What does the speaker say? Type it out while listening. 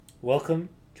Welcome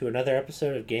to another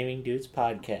episode of Gaming Dudes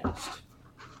Podcast.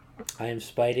 I am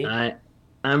Spidey.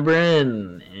 I'm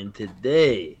Bren, and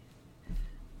today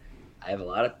I have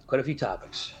quite a few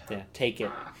topics. Yeah, take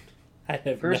it.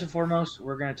 First and foremost,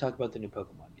 we're going to talk about the new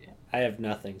Pokemon game. I have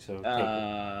nothing, so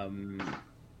take it.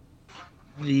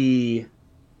 The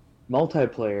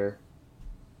multiplayer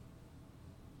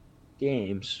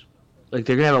games, they're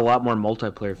going to have a lot more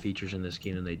multiplayer features in this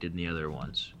game than they did in the other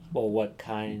ones. Well, what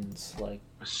kinds?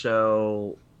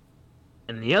 So,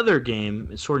 in the other game,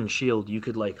 in Sword and Shield, you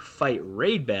could fight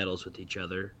raid battles with each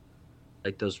other,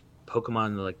 like those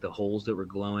Pokemon, the holes that were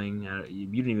glowing. You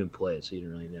didn't even play it, so you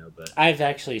didn't really know. But I've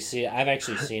actually seen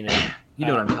it. You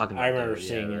know what I'm talking about. I remember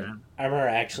seeing it. I remember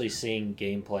actually seeing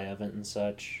gameplay of it and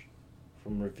such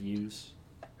from reviews.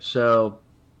 So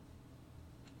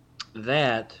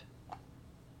that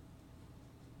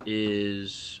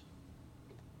is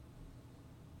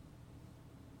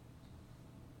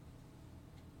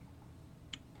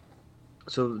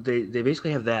so they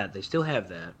basically have that. They still have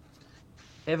that.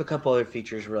 They have a couple other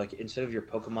features where instead of your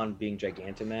Pokemon being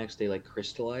Gigantamax, they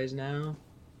crystallize now.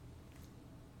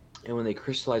 And when they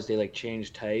crystallize, they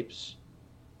change types.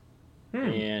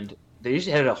 And they just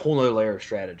added a whole other layer of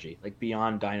strategy,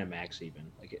 beyond Dynamax even.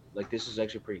 This is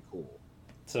actually pretty cool.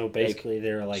 So basically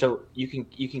they're so you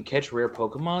can catch rare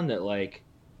Pokemon that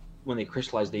when they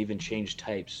crystallize they even change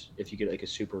types if you get a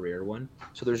super rare one.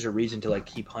 So there's a reason to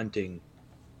keep hunting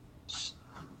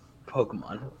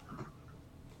Pokemon.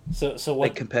 So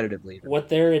what competitively? What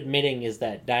they're admitting is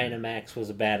that Dynamax was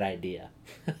a bad idea.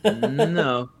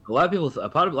 No, a lot of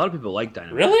people like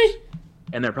Dynamax. Really?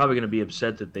 And they're probably going to be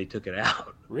upset that they took it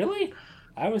out. Really?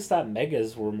 I always thought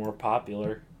Megas were more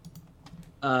popular.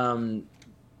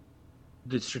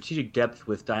 The strategic depth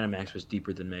with Dynamax was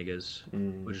deeper than Megas,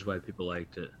 which is why people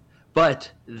liked it. But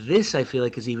this, I feel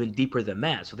is even deeper than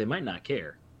that, so they might not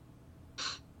care.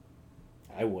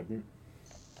 I wouldn't.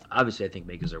 Obviously, I think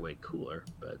Megas are way cooler,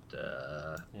 but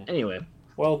anyway.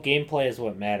 Well, gameplay is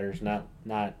what matters, not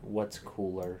what's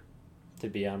cooler, to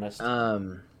be honest.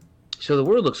 So the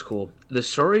world looks cool. The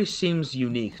story seems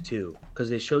unique, too, because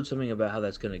they showed something about how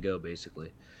that's going to go,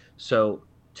 basically. So,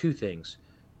 two things.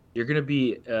 You're going to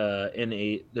be there's going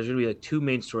to be two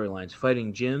main storylines.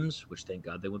 Fighting gyms, which thank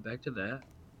God they went back to that.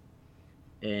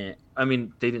 And, I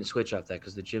mean, they didn't switch off that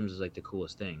because the gyms is the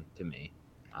coolest thing to me,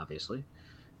 obviously.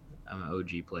 I'm an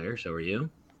OG player, so are you.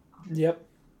 Yep.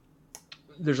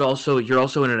 You're also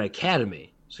in an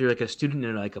academy. So you're a student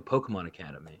in a Pokemon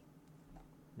academy.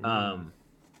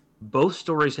 Both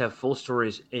stories have full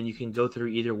stories, and you can go through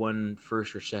either one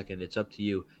first or second. It's up to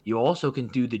you. You also can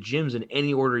do the gyms in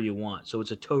any order you want, so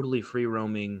it's a totally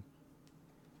free-roaming.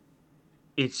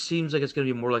 It seems like it's going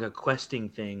to be more like a questing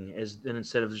thing,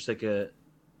 instead of just a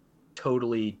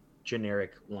totally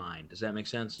generic line. Does that make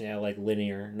sense? Yeah,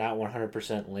 linear, not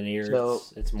 100% linear. So,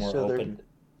 it's more open.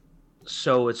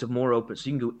 So it's more open.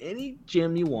 So you can do any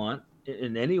gym you want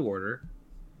in any order.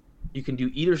 You can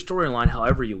do either storyline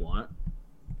however you want.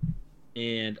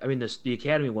 And I mean, the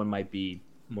Academy one might be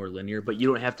more linear, but you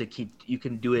don't have to you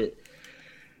can do it.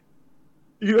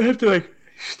 You don't have to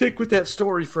stick with that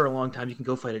story for a long time. You can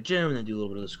go fight a gym and then do a little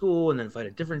bit of the school and then fight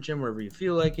a different gym wherever you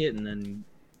feel like it, and then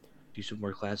do some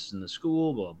more classes in the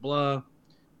school. Blah blah.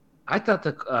 I thought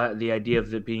the idea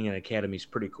of it being an academy is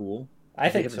pretty cool. I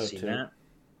think so too. That.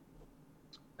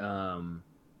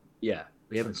 Yeah,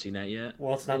 we haven't seen that yet.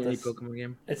 Well, it's not any Pokemon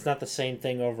game. It's not the same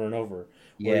thing over and over.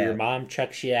 Where your mom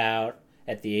chucks you out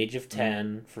at the age of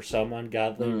 10 for some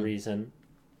ungodly reason,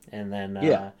 and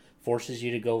then forces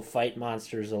you to go fight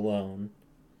monsters alone.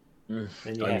 And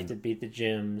you have to beat the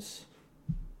gyms.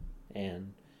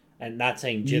 And not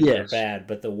saying gyms are bad,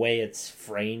 but the way it's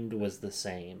framed was the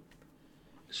same.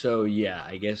 So, yeah,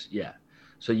 I guess, yeah.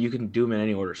 So you can do them in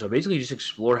any order. So basically you just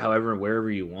explore however and wherever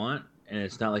you want, and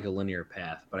it's not a linear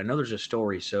path. But I know there's a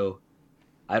story, so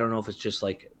I don't know if it's just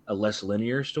a less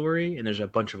linear story, and there's a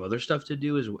bunch of other stuff to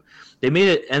do. They made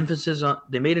an emphasis on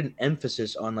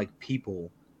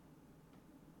people,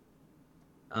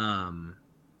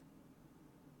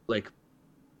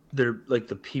 they're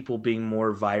the people being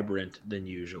more vibrant than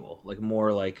usual,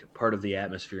 more part of the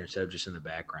atmosphere instead of just in the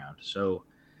background. So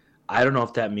I don't know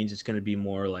if that means it's going to be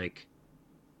more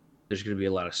there's going to be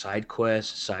a lot of side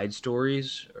quests, side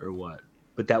stories, or what.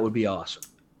 But that would be awesome.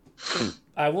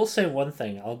 I will say one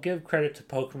thing. I'll give credit to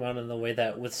Pokemon in the way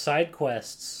that with side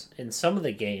quests in some of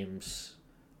the games,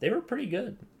 they were pretty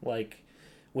good.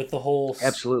 With the whole...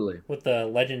 Absolutely. With the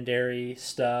legendary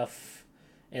stuff.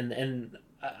 And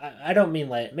I don't mean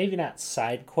maybe not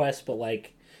side quests, but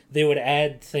they would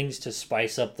add things to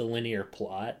spice up the linear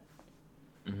plot.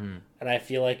 Mm-hmm. And I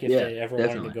feel like if they ever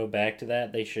definitely wanted to go back to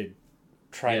that, they should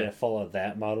try to follow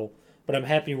that model. But I'm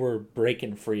happy we're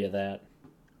breaking free of that,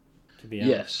 to be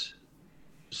honest. Yes.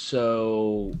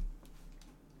 So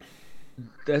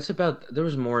that's about. There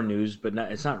was more news, but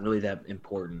it's not really that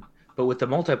important. But with the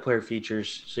multiplayer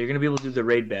features, so you're going to be able to do the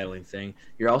raid battling thing.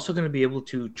 You're also going to be able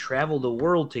to travel the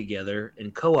world together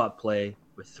and co-op play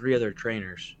with 3 other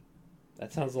trainers.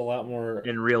 That sounds a lot more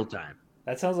in real time.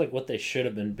 That sounds like what they should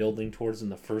have been building towards in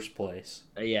the first place.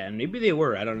 Yeah, and maybe they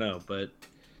were. I don't know, but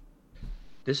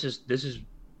this is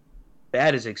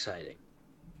that is exciting.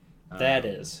 That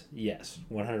is, yes,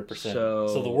 100%.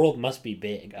 So the world must be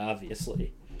big,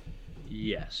 obviously.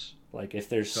 Yes. Like if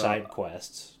there's side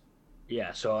quests.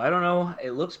 Yeah, so I don't know.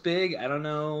 It looks big. I don't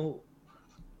know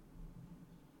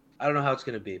how it's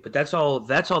going to be, but that's all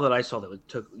that I saw that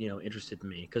took, interested in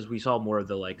me, because we saw more of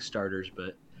the like starters,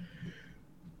 but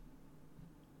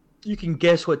you can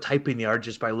guess what typing they are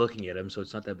just by looking at them, so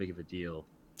it's not that big of a deal.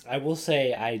 I will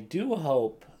say I do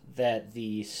hope that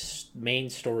the main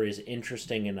story is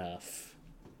interesting enough,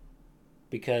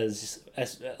 because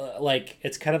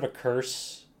it's kind of a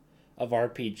curse of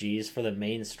RPGs for the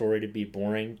main story to be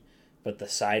boring, but the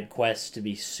side quests to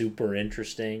be super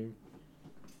interesting.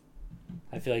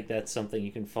 I feel like that's something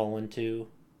you can fall into.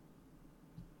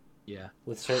 Yeah.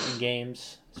 With certain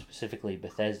games, specifically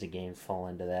Bethesda games, fall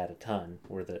into that a ton,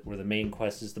 where the main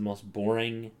quest is the most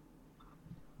boring,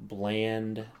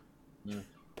 bland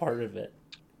part of it.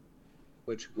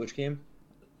 Which game?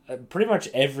 Pretty much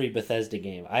every Bethesda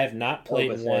game. I have not played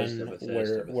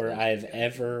Bethesda, where I've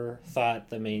ever thought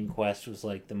the main quest was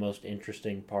like the most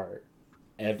interesting part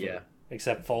ever. Yeah.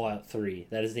 Except Fallout 3.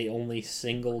 That is the only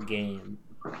single game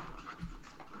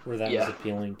where that was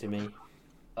appealing to me.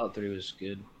 Fallout 3 was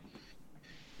good.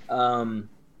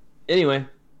 Anyway,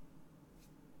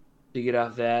 to get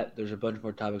off that, there's a bunch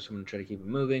more topics. I'm going to try to keep it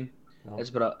moving. Oh. That's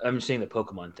about. I'm saying the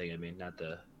Pokemon thing. I mean, not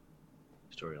the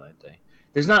storyline thing.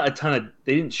 There's not a ton of.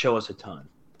 They didn't show us a ton.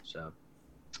 So.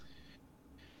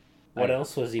 What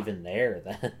else was even there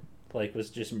then? Like, was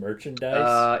just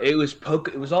merchandise? It was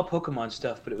all Pokemon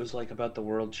stuff, but it was like about the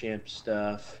World Champ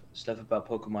stuff about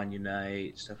Pokemon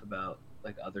Unite, stuff about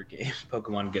like other games,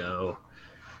 Pokemon Go.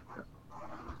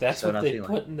 That's what they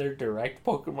put in their direct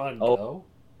Pokemon Go?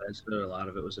 That's what a lot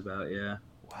of it was about, yeah.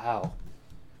 Wow.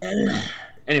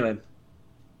 Anyway.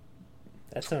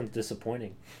 That sounds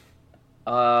disappointing.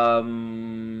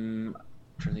 I'm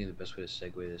trying to think of the best way to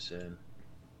segue this in.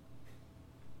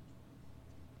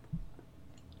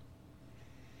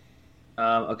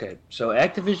 Okay, so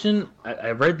Activision, I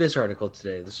read this article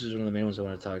today. This is one of the main ones I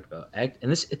want to talk about. I'm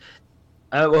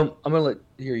going to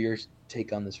hear your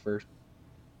take on this first.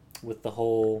 With the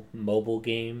whole mobile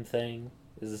game thing?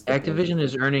 Activision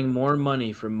is earning more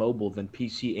money from mobile than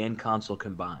PC and console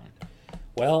combined.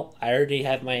 Well, I already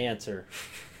have my answer.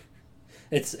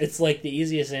 It's like the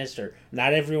easiest answer.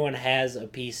 Not everyone has a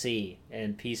PC,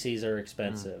 and PCs are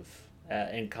expensive,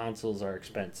 and consoles are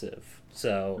expensive.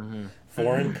 So,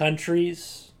 foreign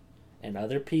countries and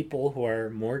other people who are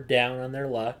more down on their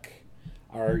luck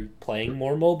are playing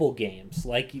more mobile games.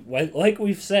 Like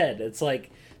we've said, it's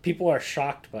like people are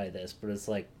shocked by this, but it's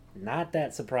like not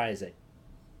that surprising.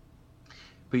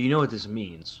 But you know what this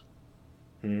means?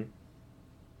 In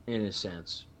a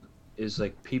sense, is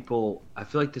like people. I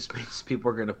feel like this means people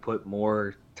are going to put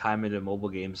more time into mobile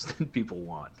games than people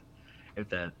want. If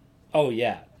that. Oh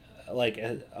yeah,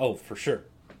 for sure.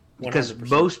 100%. Because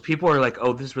most people are like,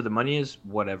 "Oh, this is where the money is."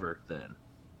 Whatever, then.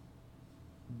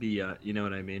 You know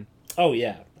what I mean? Oh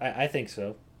yeah, I think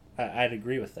so. I'd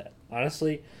agree with that,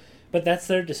 honestly. But that's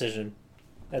their decision.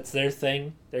 That's their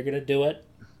thing. They're gonna do it.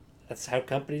 That's how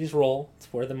companies roll. It's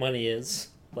where the money is,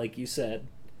 like you said.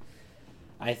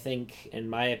 I think, in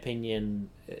my opinion,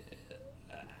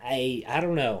 I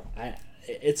don't know.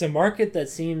 It's a market that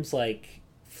seems like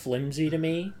flimsy to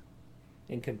me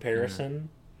in comparison.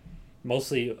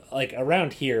 Mostly, like,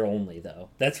 around here only, though.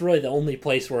 That's really the only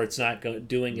place where it's not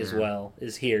doing as well,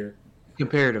 is here.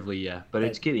 Comparatively, yeah. But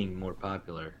it's getting more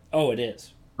popular. Oh, it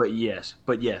is. But yes,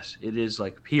 it is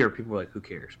like, here, people are like, who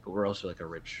cares? But we're also like a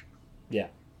rich... Yeah,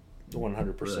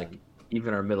 100%. Like,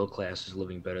 even our middle class is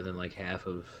living better than like half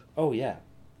of... Oh, yeah.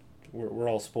 We're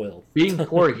all spoiled. Being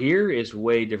poor here is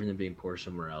way different than being poor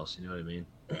somewhere else. You know what I mean?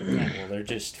 Yeah, well, they're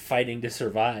just fighting to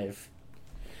survive.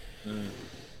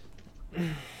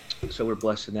 So we're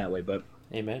blessed in that way, but...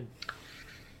 Amen.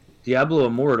 Diablo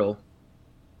Immortal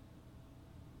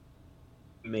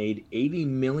made $80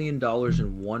 million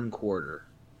in one quarter.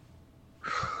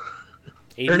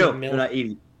 Not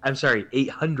 80. I'm sorry,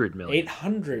 800 million.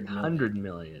 800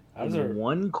 million in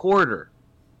one quarter.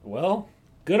 Well,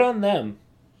 good on them.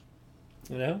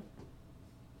 You know,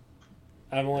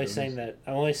 I'm only saying that.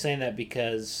 I'm only saying that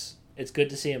because it's good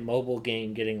to see a mobile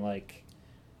game getting like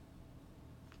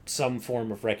some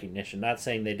form of recognition. Not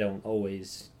saying they don't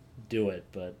always do it,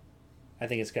 but I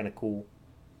think it's kind of cool.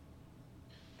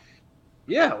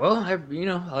 Yeah, well,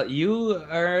 you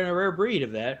are in a rare breed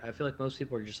of that. I feel like most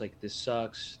people are just like, this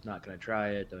sucks, not gonna try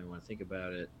it, don't even want to think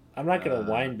about it. I'm not gonna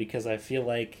whine because I feel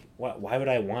like why would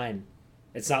I whine?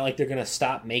 It's not like they're gonna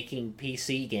stop making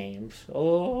PC games.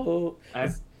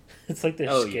 It's like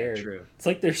they're scared. Yeah, true. It's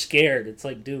like they're scared. It's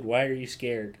like, dude, why are you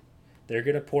scared? They're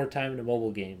gonna pour time into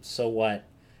mobile games. So what?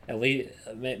 At least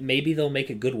maybe they'll make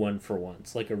a good one for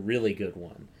once, like a really good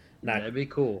one. That'd be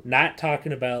cool. Not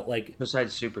talking about like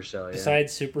besides Supercell. Yeah.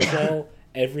 Besides Supercell,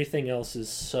 everything else is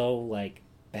so like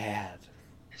bad.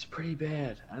 It's pretty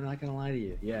bad. I'm not gonna lie to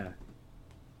you. Yeah,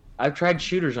 I've tried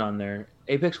shooters on there.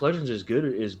 Apex Legends is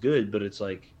good, but it's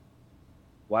like,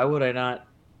 why would I not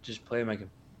just play on my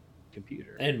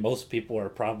computer? And most people are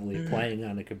probably playing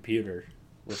on a computer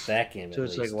with that game. So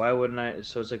it's like, why wouldn't I?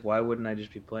 So it's like, why wouldn't I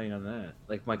just be playing on that?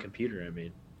 Like my computer, I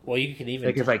mean. Well, you can even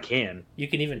if I can. You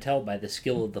can even tell by the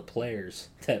skill of the players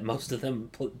that most of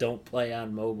them don't play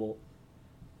on mobile.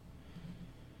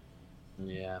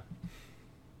 Yeah.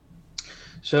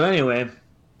 So anyway,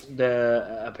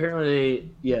 apparently,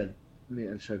 yeah.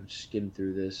 I'm just getting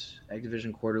through this.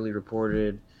 Activision Quarterly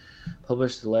reported,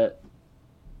 published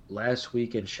last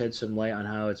week, and shed some light on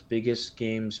how its biggest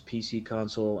games, PC,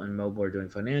 console, and mobile, are doing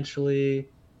financially.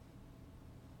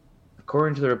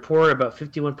 According to the report, about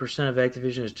 51% of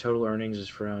Activision's total earnings is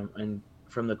from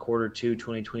the quarter 2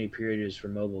 2020 period is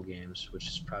from mobile games, which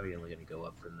is probably only going to go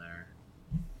up from there.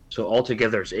 So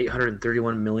altogether, it's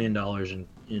 $831 million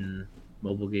in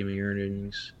mobile gaming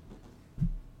earnings.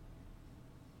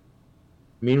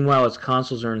 Meanwhile, its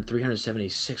consoles earned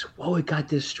 376. Whoa, it got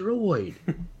destroyed.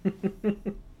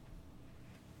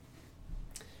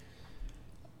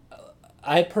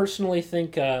 I personally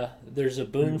think there's a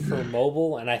boon for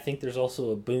mobile, and I think there's also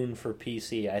a boon for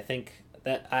PC. I think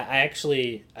that I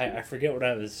forget what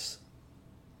I was.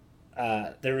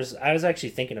 I was actually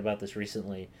thinking about this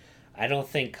recently. I don't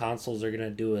think consoles are gonna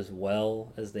do as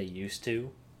well as they used to.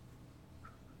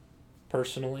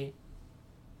 Personally.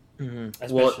 Mm-hmm.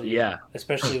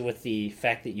 Especially with the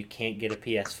fact that you can't get a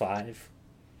PS5.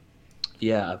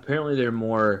 Yeah, apparently they're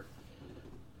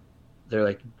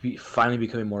like finally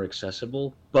becoming more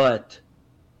accessible, but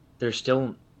they're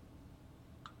still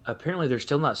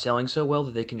not selling so well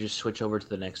that they can just switch over to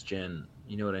the next gen.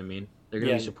 You know what I mean? They're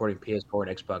going to be supporting PS4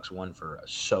 and Xbox One for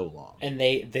so long.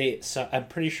 And so I'm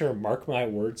pretty sure, mark my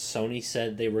words, Sony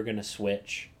said they were going to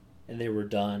switch and they were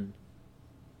done.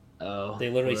 Oh, they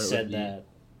literally said that.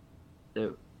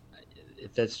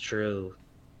 If that's true,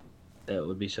 that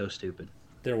would be so stupid.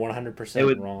 They're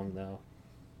 100% wrong, though.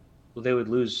 Well, they would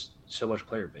lose so much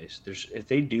player base. If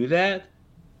they do that,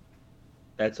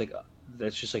 that's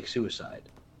just like suicide.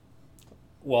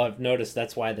 Well, I've noticed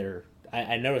that's why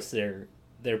I noticed they're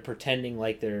pretending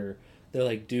like they're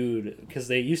like, dude, because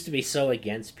they used to be so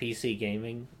against PC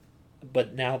gaming,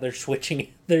 but now they're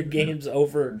switching their games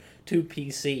over to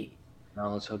PC.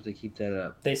 Now let's hope they keep that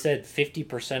up. They said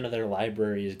 50% of their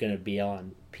library is going to be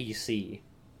on PC.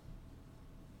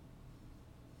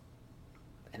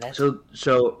 And that's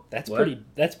what?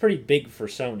 That's pretty big for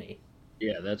Sony.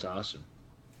 Yeah, that's awesome.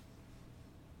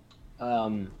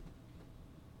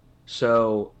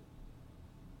 So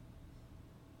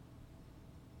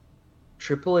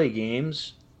AAA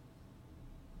games.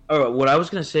 Oh, what I was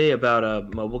gonna say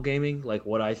about mobile gaming, like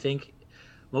what I think,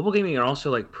 mobile gaming are also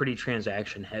like pretty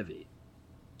transaction heavy.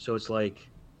 So it's like,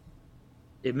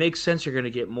 it makes sense you're gonna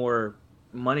get more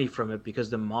money from it because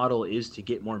the model is to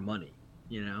get more money.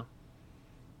 You know.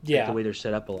 Yeah, like the way they're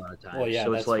set up a lot of times. Well, yeah,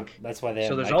 so it's like that's why they.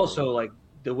 So there's also like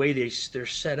the way they're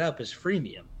set up is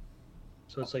freemium.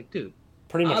 So it's like, dude,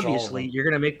 pretty much obviously you're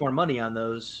gonna make more money on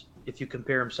those if you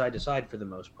compare them side to side for the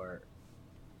most part.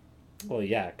 Well,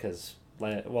 yeah, because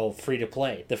free to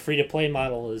play. The free to play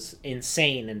model is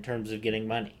insane in terms of getting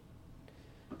money.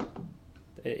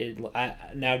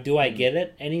 Now, do I get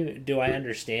it? Do I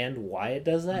understand why it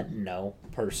does that? No,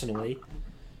 personally.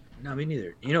 No, me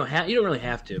neither. You don't really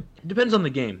have to. It depends on the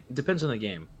game.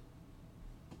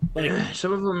 Like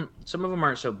some of them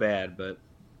aren't so bad, but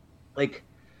like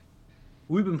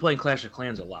we've been playing Clash of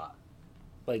Clans a lot.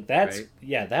 Like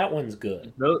that one's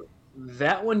good.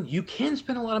 That one you can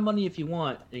spend a lot of money if you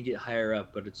want and get higher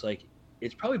up, but it's like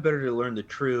it's probably better to learn the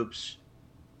troops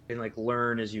and like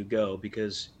learn as you go,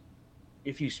 because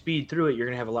if you speed through it, you're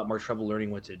gonna have a lot more trouble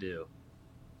learning what to do.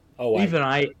 Oh,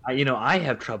 I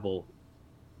have trouble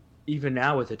even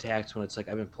now with attacks when it's like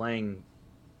I've been playing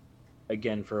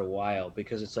again for a while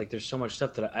because it's like there's so much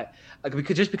stuff that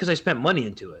because I spent money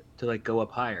into it to like go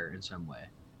up higher in some way,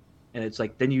 and it's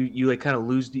like then you like kind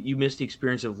of you miss the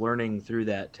experience of learning through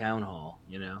that town hall,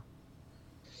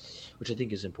 which I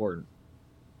think is important.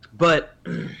 But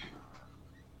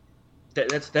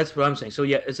that's what I'm saying. So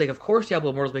yeah, it's like of course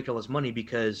Diablo Immortal's making all this money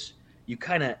because you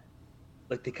kind of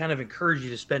like they kind of encourage you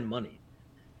to spend money.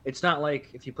 It's not like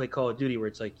if you play Call of Duty where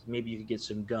it's like maybe you could get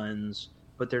some guns,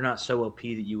 but they're not so OP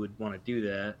that you would want to do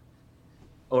that,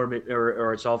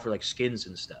 or it's all for like skins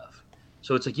and stuff.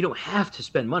 So it's like you don't have to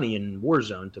spend money in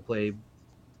Warzone to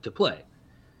play.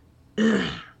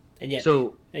 And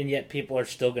yet people are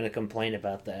still going to complain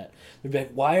about that. They're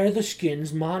like, "Why are the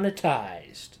skins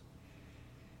monetized?"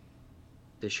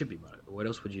 They should be monetized. What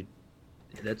else would you?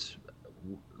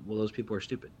 Those people are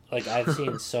stupid. Like I've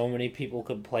seen so many people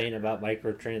complain about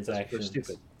microtransactions. They're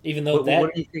stupid. Even though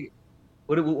what do you think?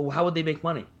 How would they make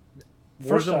money?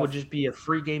 Warzone would just be a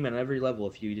free game on every level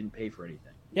if you didn't pay for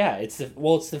anything. Yeah, it's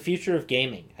the future of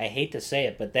gaming. I hate to say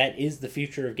it, but that is the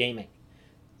future of gaming.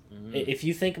 Mm-hmm. If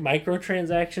you think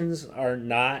microtransactions are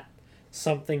not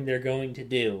something they're going to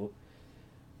do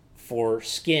for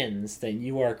skins, then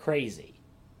you are crazy.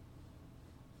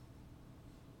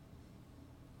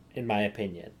 In my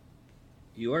opinion.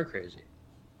 You are crazy.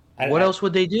 What else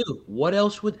would they do? What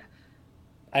else would...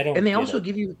 I don't. And they also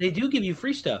give you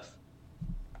free stuff.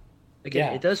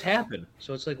 Again, yeah. It does happen.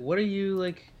 So it's like, what are you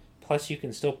like? Plus, you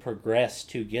can still progress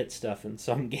to get stuff in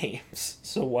some games.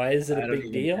 So why is it a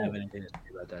big deal? I don't have anything to say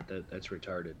about that. That's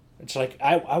retarded. It's like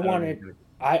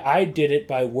I did it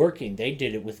by working. They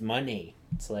did it with money.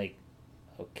 It's like,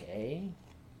 okay.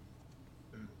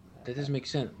 That doesn't make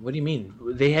sense. What do you mean?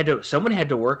 Someone had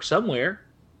to work somewhere.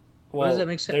 Well, what does that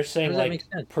make sense? They're saying like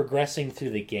progressing through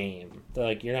the game. They're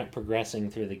like, you're not progressing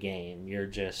through the game. You're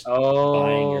just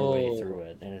buying your way through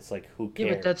it, and it's like, who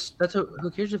cares? Yeah, but who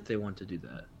cares if they want to do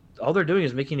that? All they're doing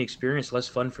is making the experience less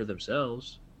fun for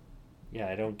themselves. Yeah,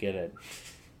 I don't get it.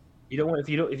 If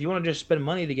you want to just spend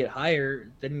money to get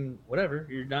higher, then whatever.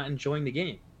 You're not enjoying the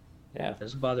game. Yeah, it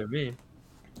doesn't bother me.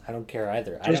 I don't care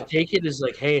either. Just take it as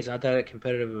like, hey, it's not that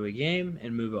competitive of a game,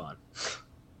 and move on.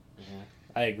 Yeah,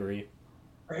 I agree.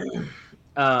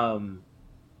 I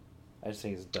just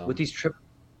think it's dumb. With these trip,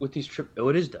 oh,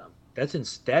 it is dumb. That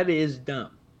is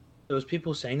dumb. Those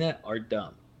people saying that are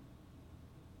dumb.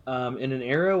 In an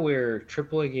era where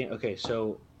AAA game, okay,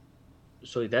 so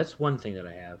that's one thing that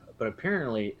I have. But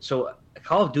apparently,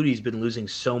 Call of Duty's been losing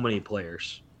so many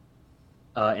players,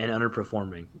 and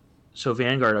underperforming. So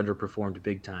Vanguard underperformed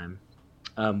big time.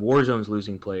 Warzone's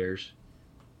losing players,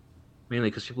 mainly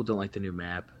because people don't like the new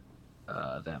map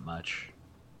that much.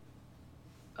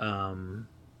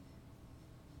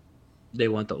 They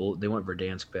want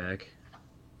Verdansk back.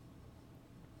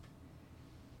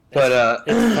 But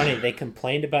it's funny, they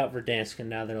complained about Verdansk and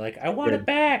now they're like, I want it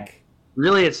back.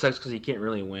 Really, it sucks because you can't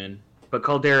really win. But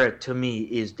Caldera to me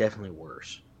is definitely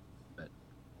worse.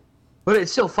 But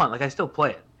it's still fun. Like I still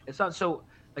play it. It's not so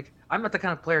like I'm not the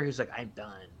kind of player who's like I'm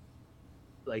done.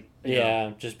 Like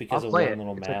just because of one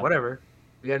little map. Like, whatever.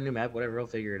 We got a new map, whatever, I'll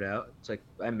figure it out. It's like,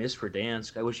 I miss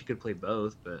Verdansk. I wish you could play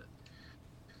both, but...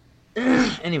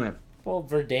 Anyway. Well,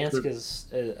 Verdansk is...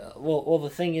 well, the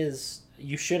thing is,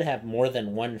 you should have more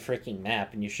than one freaking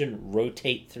map, and you shouldn't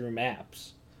rotate through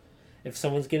maps. If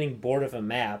someone's getting bored of a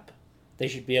map, they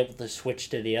should be able to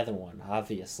switch to the other one,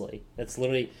 obviously. That's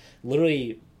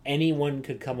literally anyone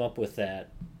could come up with that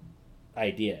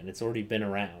idea, and it's already been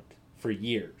around for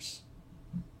years.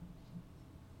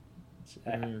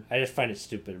 I just find it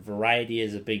stupid. Variety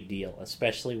is a big deal,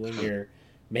 especially when you're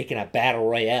making a battle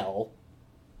royale.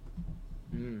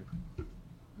 I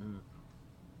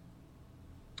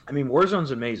mean,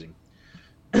 Warzone's amazing.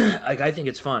 Like, I think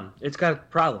it's fun. It's got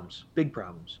problems, big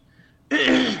problems.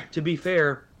 To be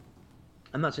fair,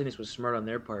 I'm not saying this was smart on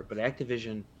their part, but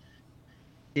Activision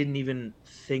didn't even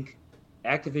think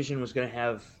Activision was going to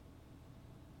have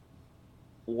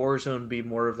Warzone be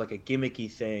more of like a gimmicky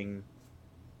thing.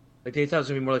 Like they thought it was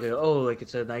gonna be more like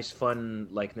it's a nice fun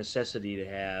like necessity to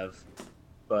have,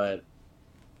 but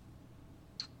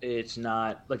it's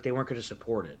not like they weren't gonna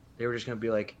support it. They were just gonna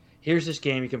be like, here's this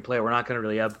game you can play. We're not gonna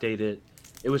really update it.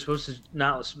 It was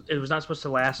not supposed to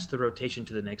last the rotation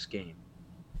to the next game.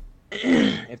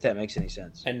 If that makes any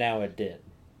sense. And now it did.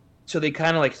 So they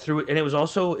kind of like threw it, and it was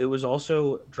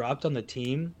also dropped on the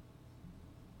team.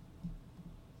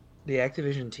 The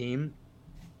Activision team.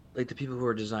 Like the people who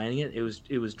were designing it, it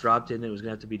was dropped in. It was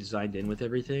gonna have to be designed in with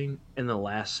everything in the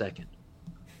last second,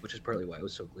 which is partly why it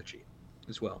was so glitchy,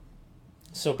 as well.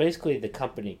 So basically, the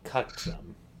company cucked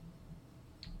them.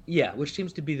 Yeah, which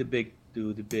seems to be the big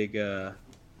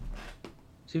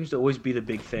Seems to always be the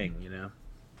big thing, you know.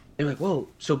 They're like, whoa,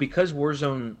 so because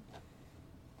Warzone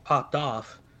popped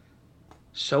off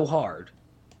so hard,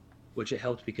 which it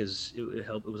helped because it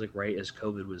helped. It was like right as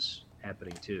COVID was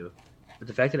happening too. But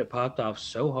the fact that it popped off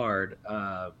so hard,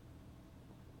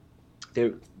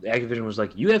 Activision was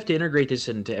like, you have to integrate this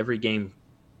into every game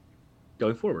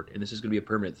going forward, and this is going to be a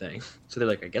permanent thing. So they're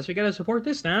like, I guess we got to support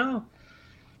this now.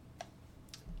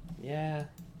 Yeah,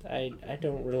 I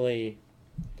don't really.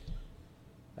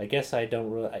 I guess I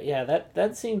don't really. Yeah,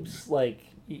 that seems like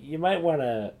you might want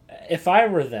to. If I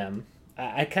were them,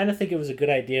 I kind of think it was a good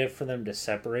idea for them to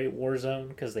separate Warzone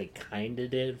because they kind of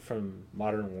did from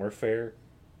Modern Warfare.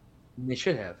 They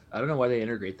should have. I don't know why they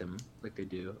integrate them like they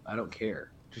do. I don't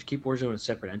care. Just keep Warzone a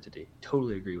separate entity.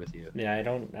 Totally agree with you. Yeah, I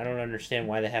don't understand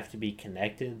why they have to be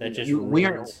connected. That just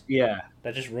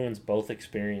that just ruins both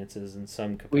experiences in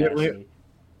some capacity.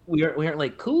 We aren't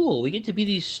like cool. We get to be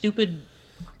these stupid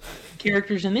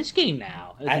characters in this game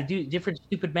now. They do a different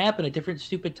stupid map in a different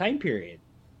stupid time period.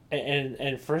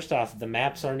 And first off, the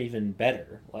maps aren't even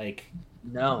better. Like,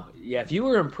 no, yeah, if you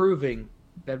were improving,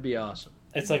 that'd be awesome.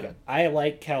 It's like I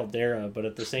like Caldera, but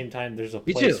at the same time, there's a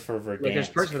place for Verdansk. Like, there's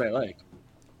parts that I like.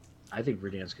 I think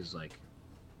Verdansk is like,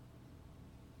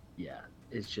 yeah,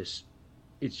 it's just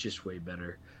way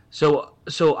better. So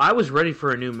I was ready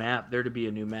for a new map. There to be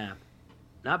a new map,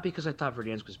 not because I thought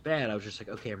Verdansk was bad. I was just like,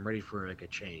 okay, I'm ready for like a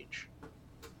change.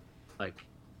 Like,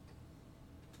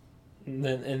 and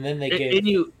then they gave and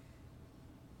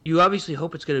you obviously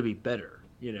hope it's going to be better.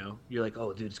 You know, you're like,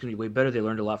 oh, dude, it's going to be way better. They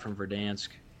learned a lot from Verdansk.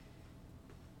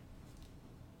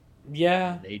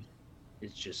 Yeah,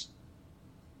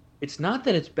 it's not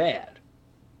that it's bad.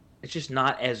 It's just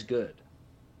not as good.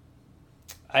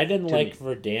 I didn't like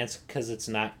Verdansk because it's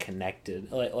not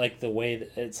connected. Like the way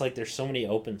that it's like there's so many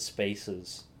open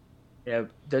spaces. Yeah,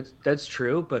 that's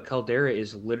true. But Caldera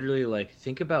is literally like,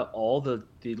 think about all the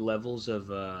levels of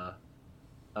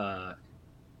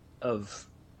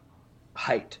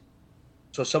height.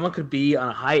 So someone could be on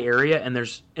a high area and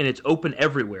it's open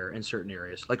everywhere in certain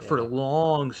areas, like for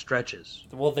long stretches.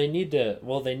 Well, they need to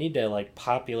like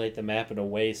populate the map in a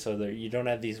way so that you don't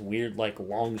have these weird like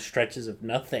long stretches of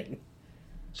nothing.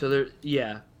 So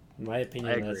in my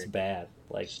opinion, that's bad.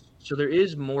 Like, so there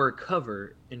is more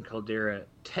cover in Caldera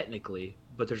technically,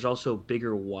 but there's also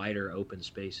bigger, wider open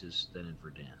spaces than in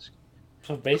Verdansk.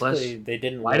 So basically, they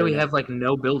didn't. Why do we have like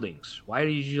no buildings? Why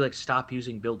did you like stop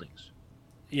using buildings?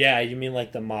 Yeah, you mean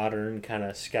like the modern kind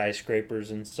of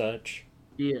skyscrapers and such?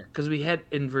 Yeah, because we had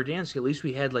in Verdansk, at least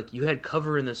we had like, you had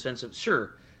cover in the sense of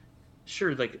sure,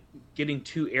 like getting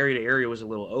to area was a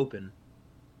little open,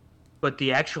 but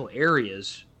the actual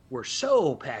areas were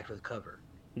so packed with cover.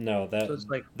 No,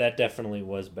 that definitely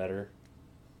was better.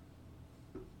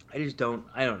 I don't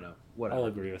know. Whatever. I'll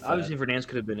agree with that. Obviously, Verdansk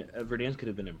could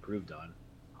have been improved on,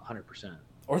 100%.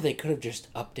 Or they could have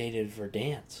just updated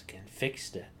Verdansk and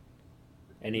fixed it.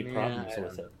 Any problems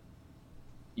with it?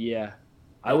 Yeah,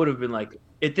 I would have been like,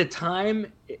 at the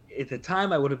time,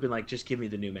 I would have been like, just give me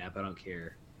the new map. I don't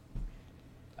care.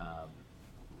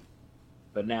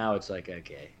 But now it's like,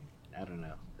 okay, I don't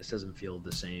know. This doesn't feel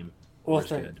the same. Well,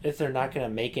 if they're not going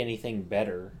to make anything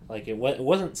better, like it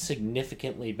wasn't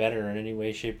significantly better in any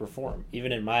way, shape, or form,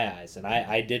 even in my eyes. And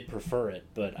I did prefer it,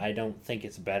 but I don't think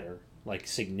it's better, like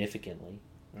significantly,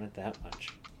 not that much.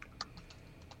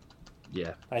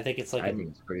 Yeah, I think it's like I think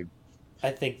it's pretty.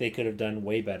 I think they could have done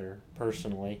way better,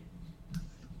 personally.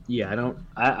 Yeah, I don't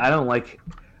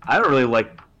really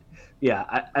like. Yeah,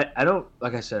 I don't,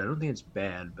 like I said, I don't think it's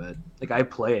bad, but like I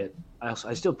play it. I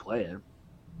still play it.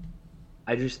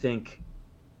 I just think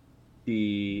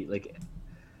the like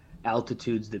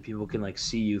altitudes that people can like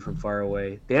see you from far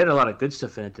away. They had a lot of good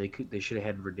stuff in it. They should have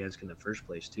had Verdansk in the first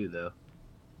place too, though.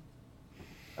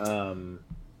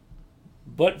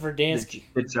 But Verdansk,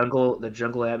 the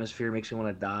jungle atmosphere makes me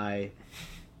want to die.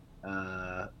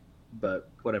 But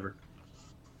whatever.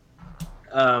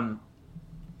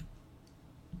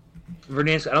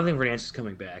 Verdansk, I don't think Verdansk is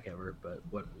coming back ever, but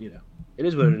it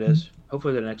is what it is.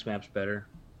 Hopefully the next map's better.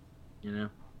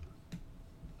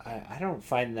 I don't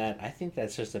find that. I think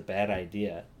that's just a bad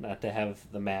idea not to have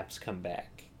the maps come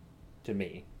back. To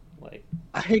me, like,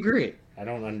 I agree. I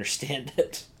don't understand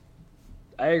it.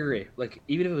 I agree. Like,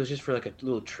 even if it was just for like a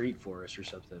little treat for us or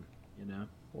something,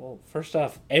 Well, first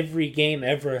off, every game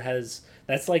ever has.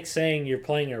 That's like saying you're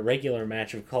playing a regular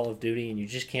match of Call of Duty and you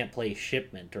just can't play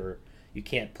Shipment, or You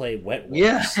can't play Wet Wars.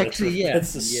 Yeah, actually,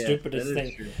 That's the stupidest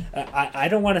thing. I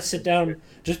don't want to sit down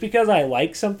just because I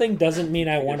like something doesn't mean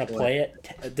I want to play it.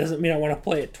 It doesn't mean I want to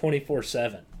play it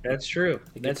 24/7. That's true.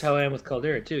 That's how I am with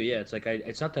Caldera too. Yeah, it's like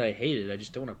it's not that I hate it. I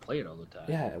just don't want to play it all the time.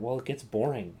 Yeah, well, it gets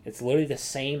boring. It's literally the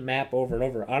same map over and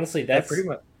over. Honestly, that's pretty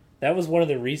much. That was one of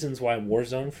the reasons why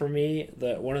Warzone for me.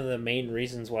 One of the main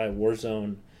reasons why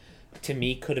Warzone, to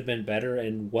me, could have been better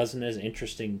and wasn't as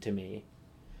interesting to me,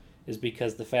 is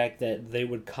because the fact that they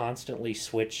would constantly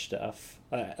switch stuff.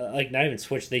 Like, not even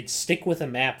switch. They'd stick with a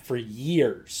map for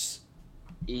years.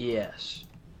 Yes.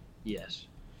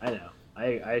 I know.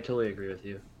 I totally agree with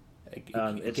you.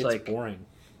 It's like boring.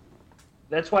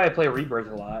 That's why I play Rebirth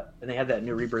a lot, and they have that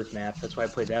new Rebirth map. That's why I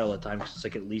play that all the time, because it's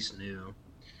like at least new.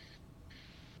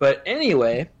 But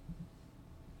anyway,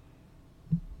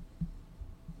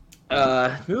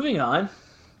 moving on.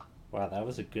 Wow, that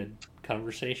was a good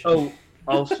conversation. Oh,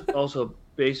 also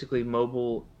basically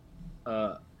mobile.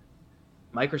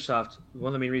 Microsoft. One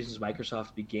of the main reasons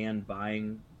Microsoft began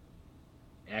buying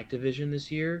Activision this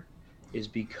year is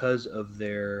because of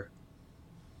their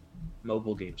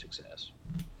mobile game success.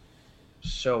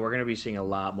 So we're going to be seeing a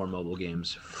lot more mobile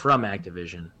games from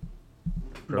Activision.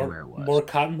 More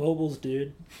cotton mobiles,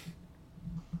 dude.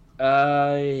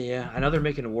 Yeah. I know they're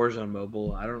making a Warzone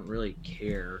mobile. I don't really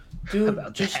care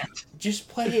about that. Just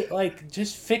play it, like,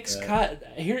 just fix COD.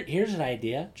 Here's an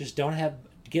idea. Just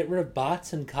get rid of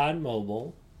bots in COD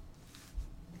Mobile.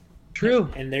 True.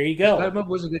 And there you go. COD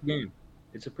Mobile was a good game.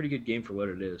 It's a pretty good game for what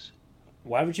it is.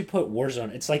 Why would you put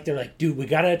Warzone? It's like they're like, dude, we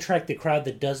got to attract the crowd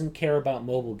that doesn't care about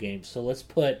mobile games. So let's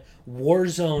put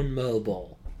Warzone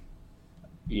Mobile.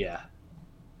 Yeah.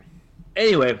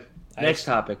 Anyway, next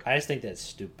topic. I just think that's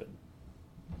stupid.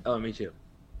 Oh, me too.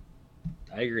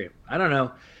 I agree. I don't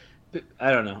know.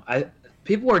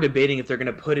 People are debating if they're going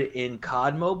to put it in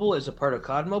COD Mobile as a part of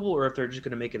COD Mobile, or if they're just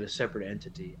going to make it a separate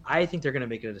entity. I think they're going to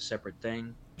make it a separate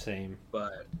thing. Same.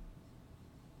 But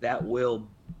that will,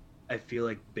 I feel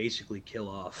like, basically kill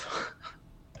off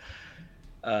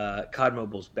COD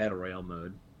Mobile's Battle Royale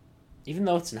mode. Even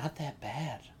though it's not that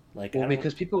bad.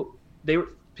 Because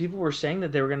people were saying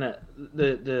that they were going to...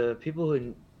 The people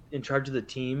who in charge of the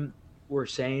team were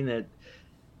saying that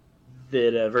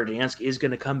Verdansk is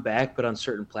going to come back, but on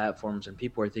certain platforms, and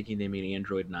people are thinking they mean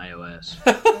Android and iOS.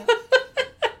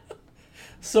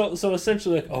 So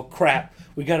essentially, like, oh crap,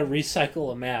 we got to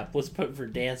recycle a map. Let's put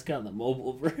Verdansk on the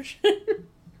mobile version.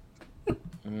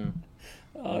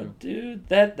 Oh, dude,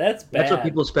 that's bad. That's what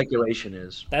people's speculation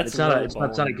is. It's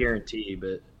not a guarantee,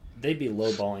 but they'd be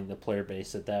lowballing the player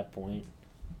base at that point.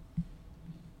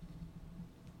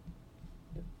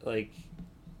 Like,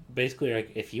 basically,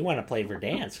 like, if you want to play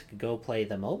Verdansk, go play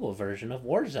the mobile version of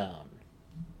Warzone.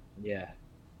 Yeah.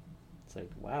 It's like,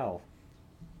 wow.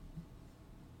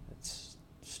 That's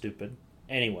stupid.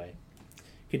 Anyway,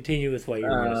 continue with what you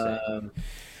were going to say.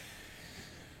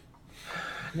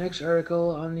 Next article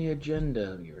on the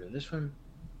agenda. Let me get rid of this one.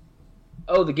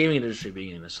 Oh, the gaming industry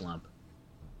being in a slump.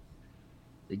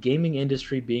 The gaming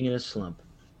industry being in a slump.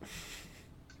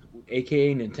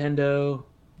 AKA Nintendo.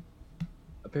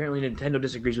 Apparently Nintendo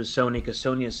disagrees with Sony because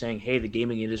Sony is saying, hey, the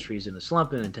gaming industry is in a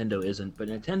slump, and Nintendo isn't. But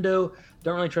Nintendo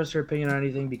don't really trust their opinion on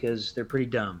anything because they're pretty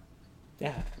dumb.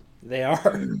 Yeah, they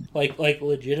are. like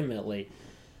legitimately.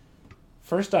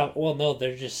 First off, well, no,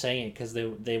 they're just saying it because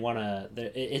they want to...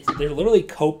 They're literally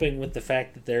coping with the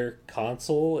fact that their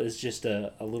console is just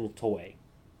a little toy.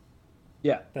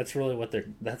 Yeah. That's really what they're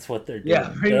doing.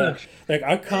 Yeah, pretty much. Like,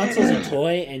 our console's a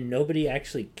toy, and nobody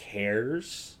actually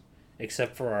cares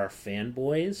except for our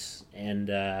fanboys, and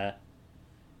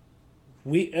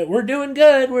we're doing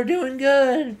good. We're doing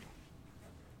good,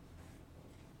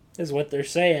 is what they're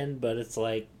saying. But it's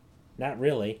like, not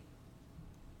really.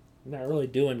 Not really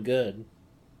doing good.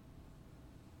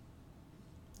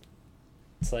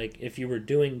 It's like, if you were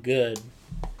doing good,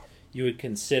 you would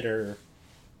consider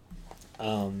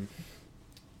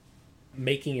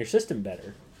making your system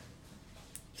better,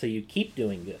 so you keep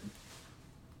doing good.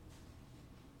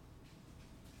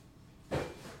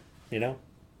 You know?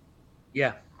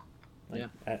 Yeah. Like,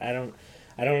 yeah.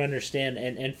 I don't understand.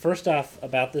 And first off,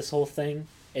 about this whole thing,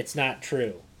 it's not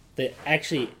true. That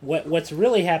actually, what's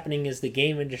really happening is the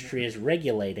game industry is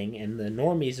regulating, and the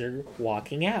normies are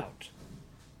walking out.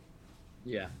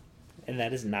 Yeah. And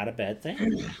that is not a bad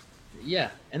thing.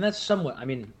 Yeah, and that's somewhat... I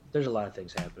mean, there's a lot of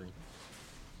things happening.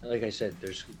 Like I said,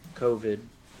 there's COVID.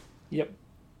 Yep.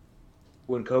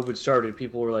 When COVID started,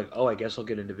 people were like, oh, I guess I'll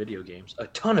get into video games. A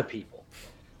ton of people.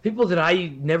 People that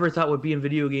I never thought would be in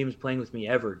video games playing with me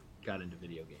ever got into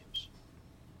video games.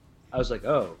 I was like,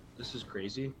 oh, this is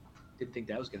crazy. Didn't think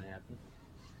that was going to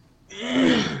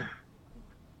happen.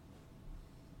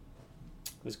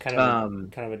 It was kind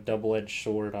of a double-edged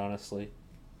sword, honestly.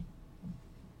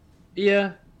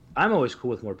 Yeah, I'm always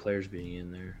cool with more players being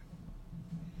in there,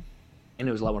 and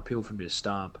it was a lot more people for me to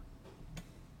stop.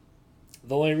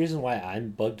 The only reason why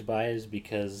I'm bugged by it is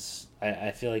because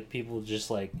I feel like people just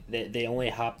like they only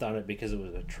hopped on it because it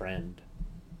was a trend.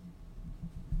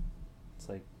 It's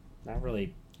like not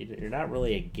really you're not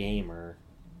really a gamer.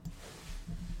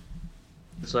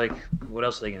 It's like, what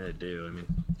else are they gonna do? I mean,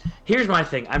 here's my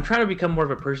thing. I'm trying to become more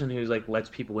of a person who's like lets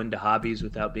people into hobbies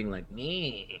without being like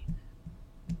me,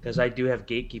 because I do have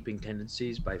gatekeeping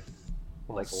tendencies by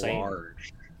like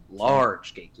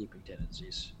large gatekeeping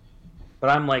tendencies. But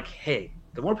I'm like, hey,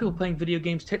 the more people playing video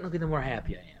games, technically, the more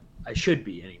happy I am. I should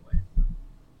be anyway.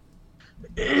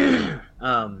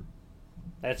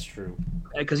 That's true.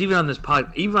 Because even on this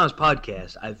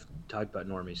podcast, I've talked about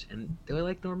normies, and do I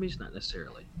like normies? Not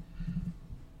necessarily.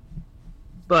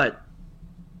 But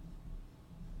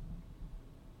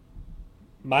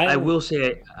I will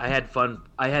say I had fun.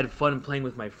 I had fun playing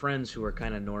with my friends who are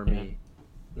kind of normie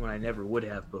when I never would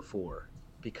have before,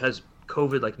 because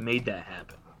COVID like made that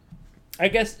happen. I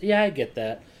guess, yeah, I get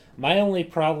that. My only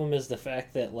problem is the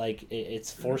fact that like it's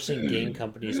forcing game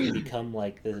companies to become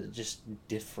like just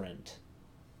different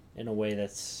in a way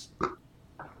that's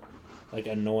like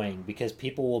annoying, because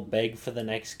people will beg for the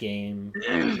next game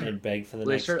and beg for the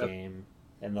next game,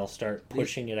 and they'll start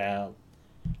pushing it out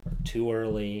too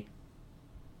early.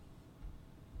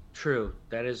 True,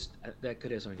 that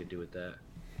could have something to do with that.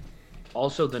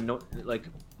 Also,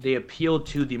 they appeal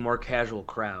to the more casual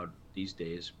crowd these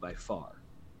days by far.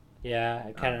 Yeah,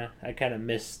 I kind of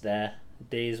miss the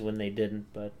days when they didn't,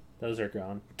 but those are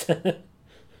gone.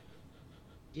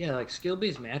 Yeah, like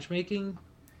skill-based matchmaking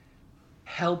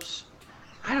helps.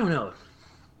 I don't know.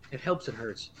 It helps and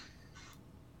hurts.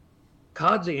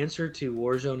 COD's answer to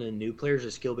Warzone and new players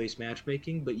is skill-based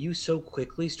matchmaking, but you so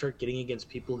quickly start getting against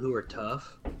people who are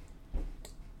tough.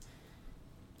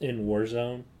 In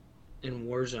Warzone? In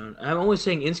Warzone. I'm only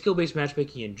saying in skill-based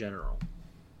matchmaking in general.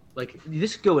 Like,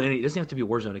 this could go it doesn't have to be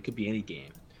Warzone, it could be any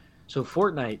game. So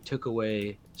Fortnite took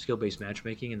away skill-based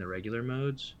matchmaking in the regular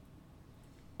modes.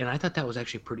 And I thought that was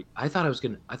actually I thought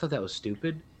that was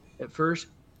stupid at first,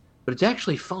 but it's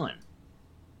actually fun.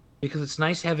 Because it's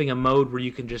nice having a mode where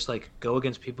you can just like go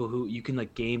against people who you can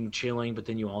like game chilling, but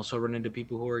then you also run into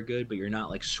people who are good, but you're not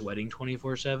like sweating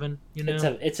 24/7, you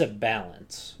know? It's a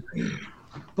balance.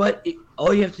 But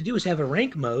all you have to do is have a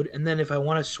rank mode, and then if I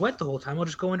want to sweat the whole time, I'll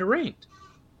just go into ranked.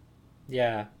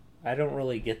 Yeah, I don't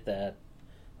really get that.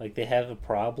 Like, they have a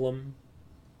problem.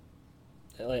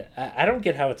 Like, I don't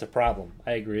get how it's a problem.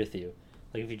 I agree with you.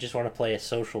 Like, if you just want to play a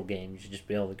social game, you should just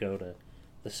be able to go to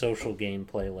the social game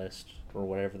playlist, or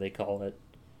whatever they call it,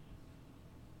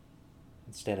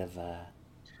 instead of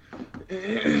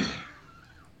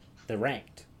the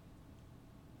ranked.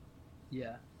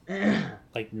 Yeah.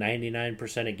 Like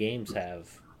 99% of games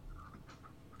have.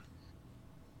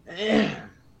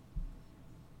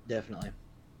 Definitely.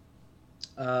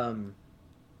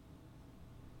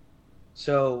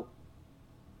 So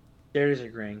there's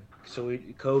agreeing. So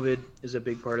COVID is a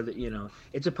big part of it.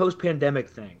 It's a post-pandemic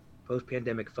thing,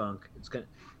 post-pandemic funk.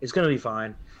 It's gonna be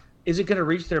fine. Is it gonna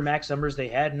reach their max numbers they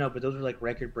had? No, but those are like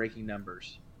record-breaking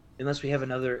numbers. Unless we have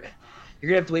another, you're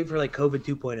gonna have to wait for like COVID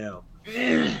 2.0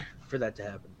 for that to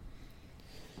happen.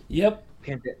 Yep.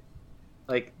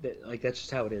 Like that's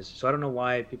just how it is. So I don't know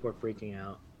why people are freaking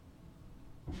out.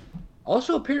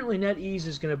 Also, apparently, NetEase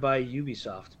is going to buy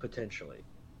Ubisoft potentially,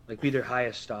 like be their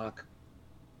highest stock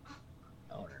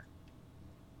owner.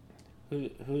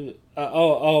 Who?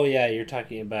 Oh yeah, you're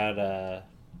talking about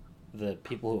the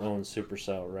people who own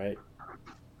Supercell, right?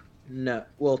 No,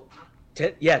 well,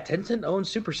 Tencent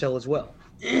owns Supercell as well.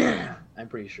 I'm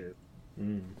pretty sure.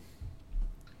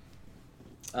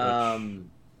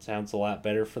 Sounds a lot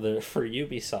better for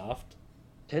Ubisoft.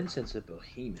 Tencent's a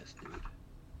behemoth, dude.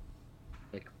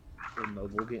 Like a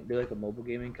mobile game, they're like a mobile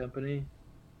gaming company.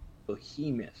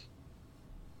 Behemoth.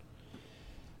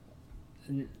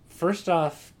 First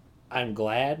off, I'm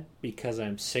glad, because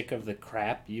I'm sick of the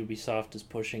crap Ubisoft is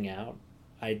pushing out.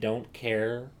 I don't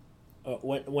care.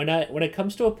 When it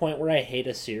comes to a point where I hate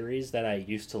a series that I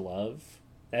used to love,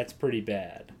 that's pretty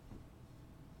bad.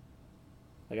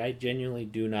 Like, I genuinely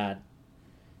do not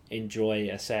enjoy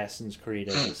Assassin's Creed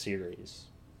as a series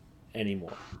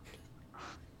anymore.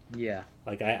 Yeah.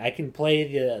 Like, I can play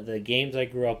the games I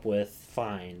grew up with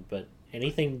fine, but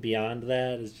anything beyond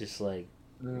that is just like...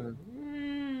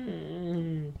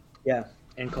 Yeah,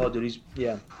 and Call of Duty's...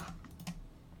 Yeah.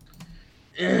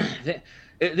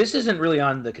 This isn't really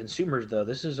on the consumers, though.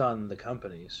 This is on the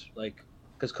companies. Like,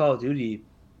 because Call of Duty,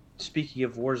 speaking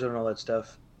of Warzone and all that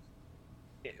stuff,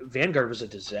 Vanguard was a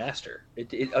disaster.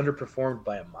 It underperformed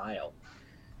by a mile.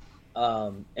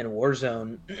 And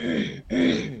Warzone,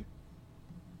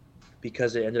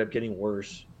 because it ended up getting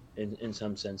worse in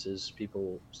some senses,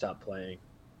 people stopped playing.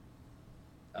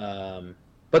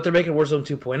 But they're making Warzone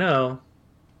 2.0,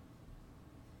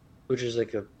 which is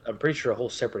like I'm pretty sure a whole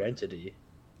separate entity.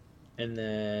 And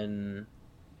then,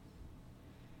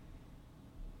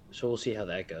 so we'll see how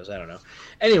that goes. I don't know.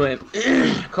 Anyway,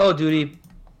 Call of Duty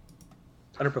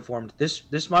underperformed.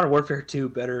 This Modern Warfare 2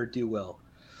 better do well.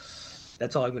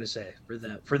 That's all I'm going to say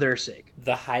for their sake.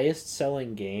 The highest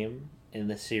selling game in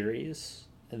the series,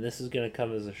 and this is going to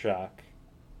come as a shock.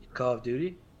 Call of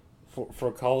Duty?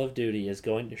 For Call of Duty is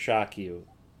going to shock you.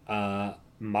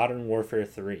 Modern Warfare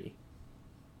 3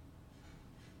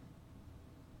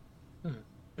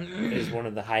 is one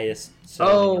of the highest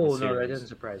selling. Oh, no, that doesn't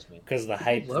surprise me. Because the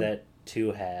hype that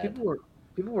 2 had. People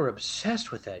were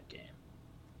obsessed with that game.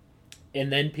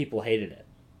 And then people hated it.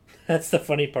 That's the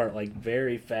funny part, like,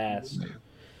 very fast.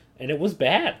 And it was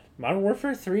bad. Modern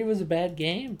Warfare 3 was a bad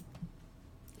game.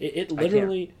 It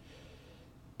literally...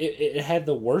 It had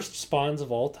the worst spawns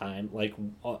of all time. Like,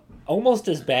 almost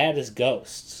as bad as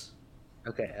Ghosts.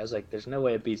 Okay, I was like, there's no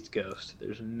way it beats Ghost.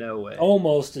 There's no way.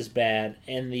 Almost as bad.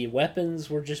 And the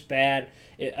weapons were just bad.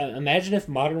 Imagine if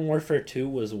Modern Warfare 2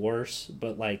 was worse,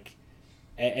 but, like,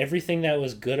 everything that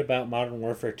was good about Modern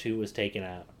Warfare 2 was taken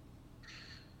out.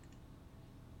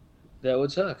 That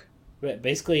would suck. But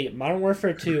basically, Modern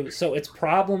Warfare 2, so its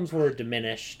problems were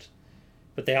diminished,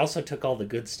 but they also took all the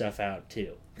good stuff out,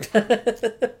 too.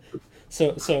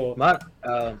 So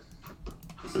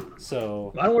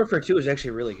Modern Warfare 2 is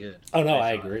actually really good. Oh, no,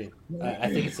 I agree. I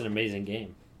think it's an amazing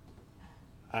game.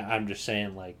 I'm just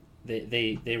saying, like,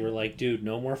 they were like, dude,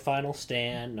 no more Final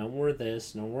Stand, no more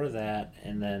this, no more that,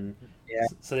 and then... Yeah,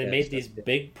 so they made these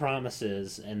big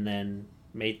promises and then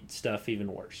made stuff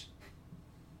even worse.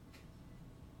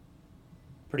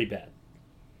 Pretty bad.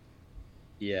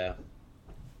 Yeah.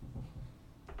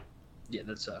 Yeah,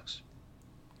 that sucks.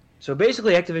 So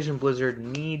basically, Activision Blizzard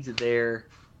needs their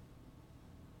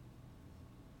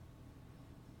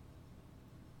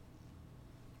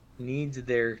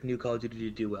new Call of Duty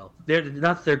to do well. They're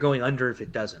not that they're going under if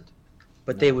it doesn't,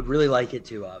 but they would really like it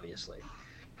to, obviously.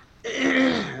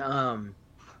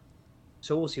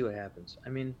 So we'll see what happens. I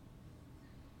mean,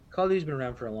 Call of Duty's been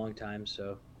around for a long time,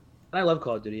 so I love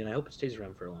Call of Duty, and I hope it stays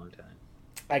around for a long time.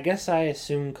 I guess I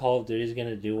assume Call of Duty is going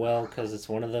to do well because it's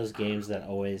one of those games that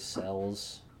always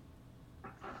sells.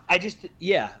 It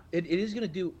is going to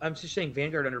do. I'm just saying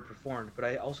Vanguard underperformed, but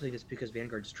I also think it's because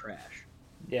Vanguard's trash.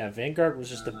 Yeah, Vanguard was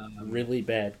just a really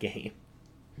bad game.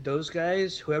 Those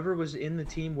guys, whoever was in the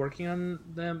team working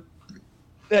on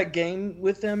that game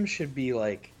with them, should be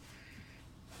like,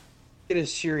 it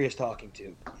is serious talking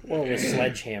to. Well, with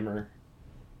Sledgehammer.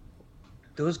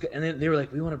 Those guys, and they were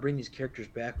like, we want to bring these characters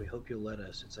back. We hope you'll let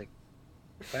us. It's like,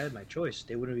 if I had my choice,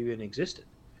 they wouldn't have even existed.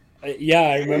 Yeah,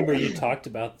 I remember you talked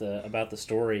about the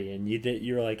story, and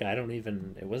you were like,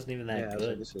 it wasn't even that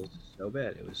good. This was so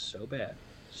bad. It was so bad.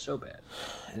 So bad.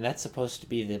 And that's supposed to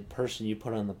be the person you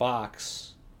put on the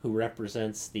box who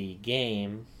represents the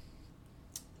game.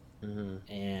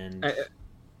 Mm-hmm. And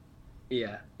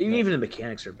even the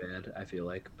mechanics are bad, I feel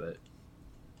like, but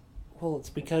well,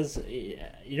 it's because, you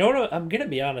know what, I'm gonna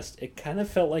be honest, it kind of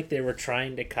felt like they were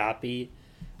trying to copy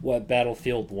what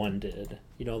Battlefield 1 did.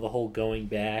 You know, the whole going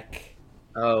back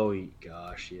to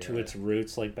its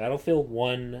roots. Like, Battlefield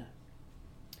 1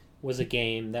 was a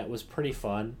game that was pretty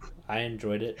fun. I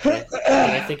enjoyed it. But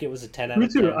I think it was a 10 out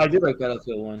of 10. Me too. I did like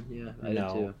Battlefield 1. Yeah, I did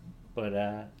too. But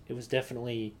it was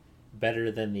definitely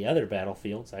better than the other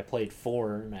Battlefields. I played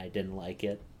 4 and I didn't like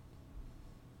it.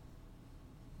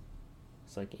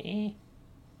 It's like,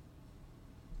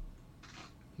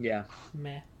 yeah.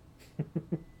 Meh.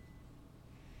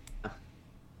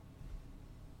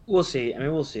 We'll see. I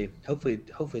mean, we'll see. Hopefully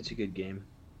it's a good game.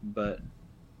 But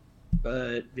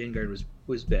Vanguard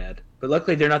was bad. But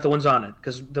luckily they're not the ones on it,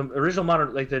 because the original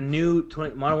Modern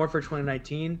Warfare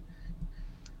 2019,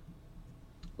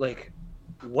 like,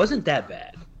 wasn't that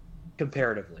bad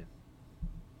comparatively.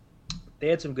 They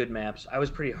had some good maps. I was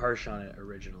pretty harsh on it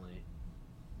originally,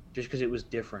 just because it was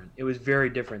different. It was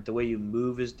very different. The way you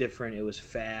move is different. It was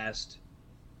fast.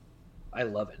 I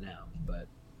love it now, but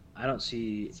I don't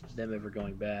see them ever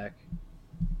going back.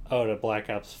 Oh, to Black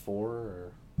Ops 4?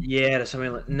 Or... Yeah, to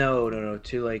something like... No,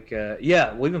 to like...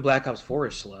 even Black Ops 4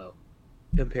 is slow,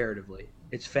 comparatively.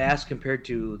 It's fast compared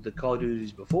to the Call of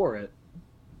Duties before it.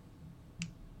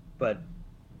 But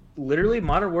literally,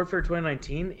 Modern Warfare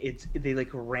 2019, they like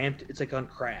ramped... It's like on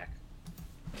crack.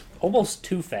 Almost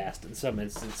too fast in some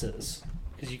instances.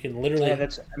 Because you can literally... Yeah,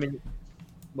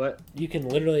 What? You can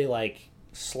literally like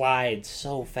slide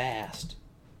so fast.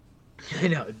 I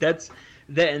know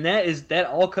that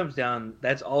all comes down.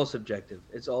 That's all subjective.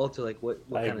 It's all to like what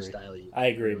kind of style you. I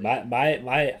agree. Really.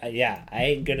 My yeah. I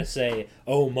ain't gonna say,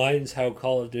 oh, mine's how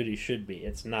Call of Duty should be.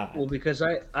 It's not. Well, because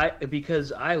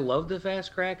I love the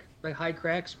fast crack, like high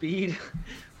crack speed,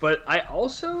 but I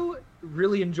also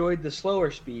really enjoyed the slower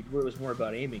speed where it was more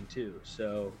about aiming too.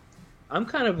 So I'm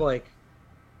kind of like,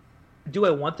 do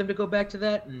I want them to go back to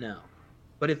that? No.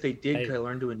 But if they did, could I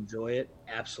learn to enjoy it?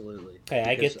 Absolutely. Hey,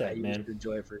 I get that, I man. used to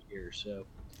enjoy it for years. So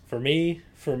for me,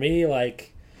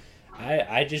 like,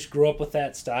 I just grew up with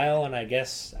that style, and I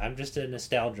guess I'm just a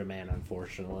nostalgia man.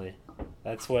 Unfortunately,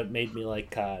 that's what made me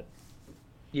like COD.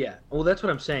 Yeah, well, that's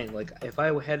what I'm saying. Like, if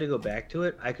I had to go back to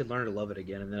it, I could learn to love it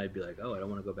again, and then I'd be like, oh, I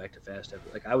don't want to go back to fast.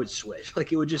 Like, I would switch.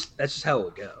 Like, that's just how it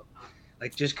would go.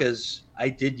 Like, just because I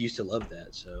did used to love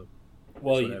that, so.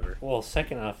 Well,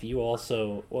 second off,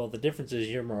 the difference is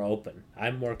you're more open.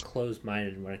 I'm more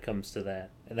closed-minded when it comes to that,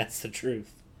 and that's the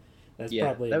truth. That's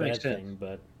probably a bad thing,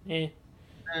 but you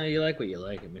like what you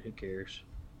like. I mean, who cares?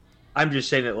 I'm just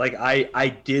saying that, like, I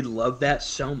did love that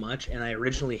so much, and I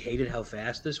originally hated how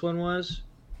fast this one was.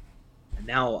 And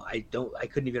now I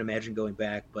couldn't even imagine going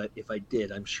back, but if I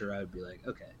did, I'm sure I would be like,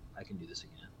 okay, I can do this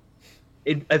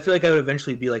again. I feel like I would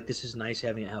eventually be like, this is nice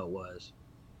having it how it was.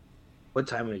 What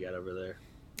time we got over there?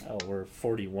 Oh, we're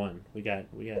 41. We got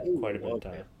quite a bit of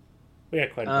time. We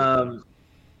got quite a bit of time.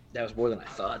 That was more than I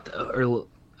thought, though.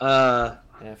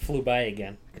 It flew by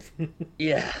again.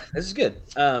 Yeah, this is good.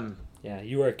 Yeah,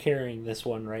 you are carrying this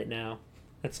one right now.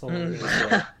 That's all I'm gonna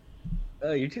say.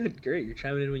 Oh, you're doing great. You're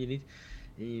chiming in when you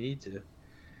need to.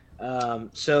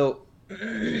 So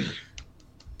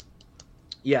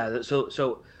yeah, so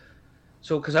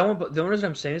because the only reason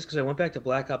I'm saying this because I went back to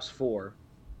Black Ops 4.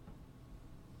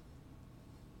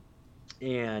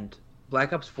 And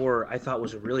Black Ops 4, I thought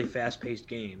was a really fast-paced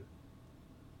game,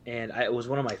 and it was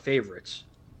one of my favorites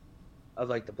of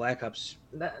like the Black Ops.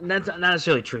 That's not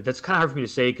necessarily true. That's kind of hard for me to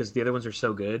say because the other ones are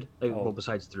so good. Like, well,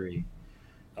 besides 3.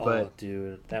 But,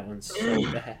 dude, that one's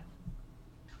so bad.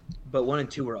 But 1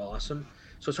 and 2 were awesome.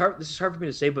 So it's hard. This is hard for me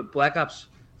to say. But Black Ops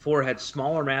 4 had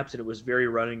smaller maps and it was very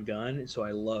run and gun, and so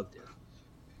I loved it.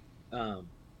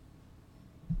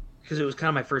 Because it was kind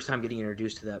of my first time getting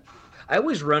introduced to that. I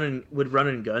always would run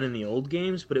and gun in the old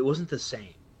games, but it wasn't the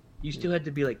same. You still had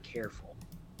to be like careful.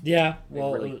 Yeah,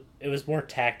 well, really, it was more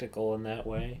tactical in that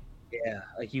way. Yeah,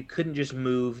 like you couldn't just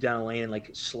move down a lane and like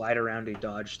slide around and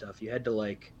dodge stuff. You had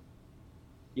to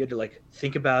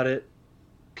think about it,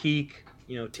 peek,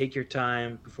 take your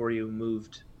time before you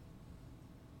moved.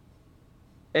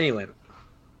 Anyway.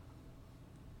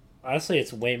 Honestly,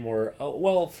 it's way more...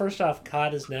 well, first off,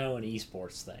 COD is now an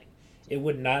esports thing. It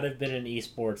would not have been an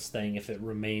esports thing if it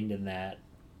remained in that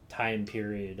time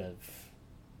period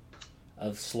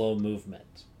of slow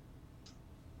movement.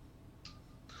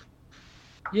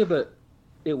 Yeah, but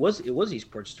it was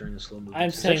esports during the slow movement.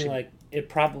 I'm saying, like, it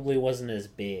probably wasn't as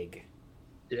big.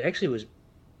 It actually was...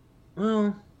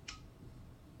 Well...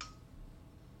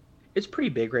 It's pretty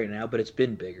big right now, but it's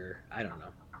been bigger. I don't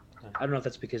know. I don't know if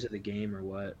that's because of the game or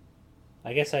what.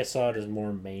 I guess I saw it as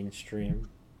more mainstream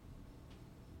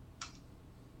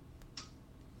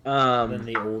than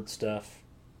the old stuff.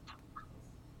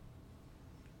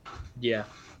 Yeah.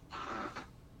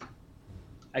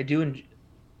 I do.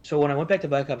 So when I went back to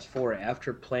Black Ops 4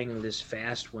 after playing this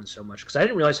fast one so much, because I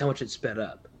didn't realize how much it sped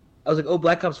up. I was like, oh,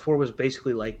 Black Ops 4 was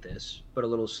basically like this, but a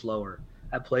little slower.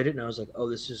 I played it and I was like, oh,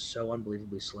 this is so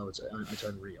unbelievably slow. It's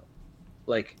unreal.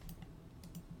 Like,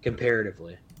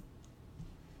 comparatively.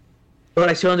 But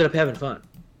I still ended up having fun.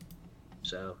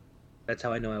 So that's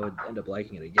how I know I would end up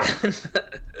liking it again.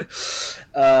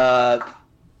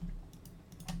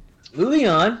 Moving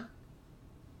on.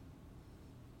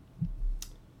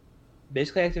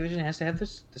 Basically, Activision has to have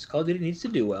this. This Call of Duty needs to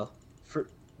do well.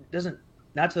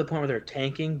 Not to the point where they're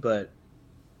tanking, but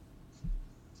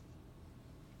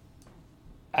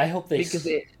I hope they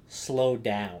slow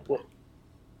down. Well,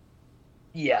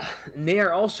 yeah, and they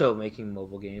are also making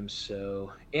mobile games,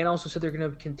 and also said they're going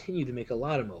to continue to make a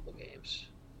lot of mobile games.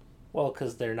 Well,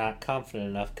 because they're not confident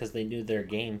enough because they knew their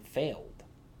game failed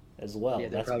as well. Yeah,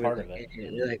 that's part of it.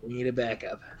 They're like, we need a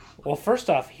backup. Well, first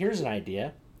off, here's an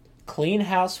idea. Clean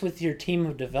house with your team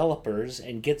of developers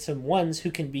and get some ones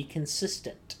who can be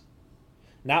consistent.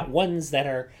 Not ones that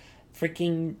are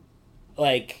freaking,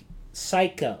 like,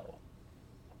 psycho.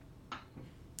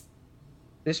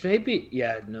 This may be...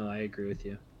 Yeah, no, I agree with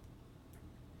you.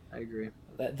 I agree.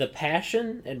 The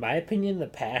passion, in my opinion, the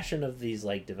passion of these,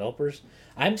 like, developers...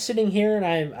 I'm sitting here and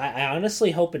I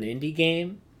honestly hope an indie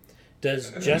game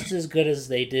does just as good as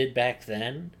they did back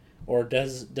then, or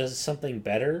does something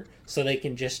better, so they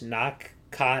can just knock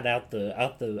COD out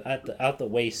the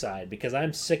wayside. Because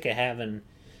I'm sick of having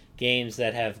games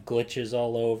that have glitches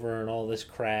all over and all this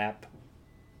crap.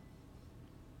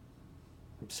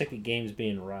 I'm sick of games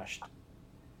being rushed.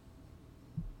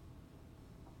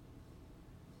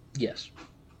 Yes.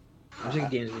 I'm sick of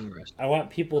games being rushed. I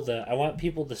want people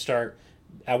to start.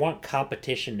 I want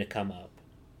competition to come up.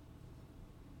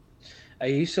 I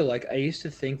used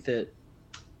to think that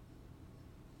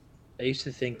I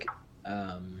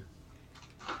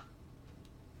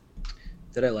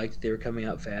liked that they were coming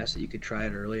out fast, that you could try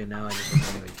it early, and now I just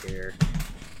don't even care.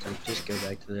 It's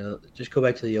like, just go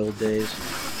back to the old days.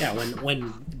 Yeah,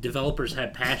 when developers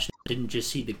had passion, didn't just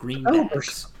see the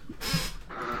greenbacks.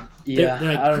 Yeah,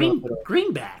 they're like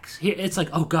greenbacks. Here, it's like,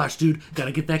 oh gosh, dude,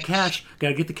 gotta get that cash.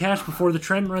 Gotta get the cash before the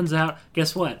trend runs out.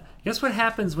 Guess what? Guess what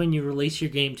happens when you release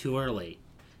your game too early?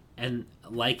 And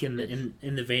like in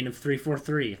the vein of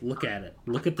 343, look at it.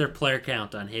 Look at their player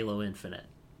count on Halo Infinite.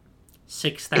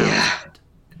 6,000.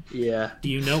 Yeah. Do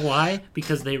you know why?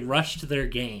 Because they rushed their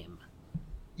game.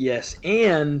 Yes,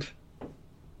 and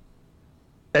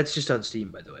that's just on Steam,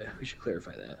 by the way. We should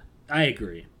clarify that. I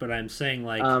agree, but I'm saying,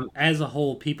 like, as a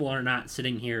whole, people are not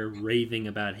sitting here raving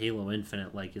about Halo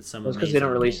Infinite like it's some. Well, it's because they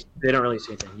don't release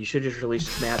anything. You should just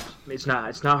release maps. It's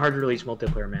not hard to release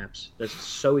multiplayer maps. That's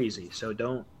so easy. So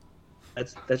don't.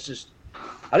 That's just.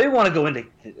 I didn't want to go into.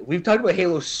 We've talked about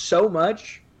Halo so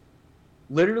much.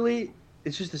 Literally,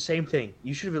 it's just the same thing.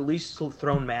 You should have at least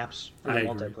thrown maps for the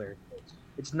multiplayer.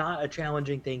 It's not a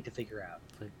challenging thing to figure out.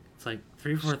 It's like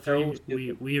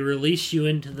 343. We release you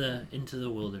into the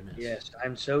wilderness. Yes,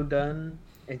 I'm so done.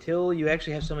 Until you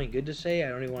actually have something good to say, I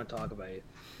don't even want to talk about it.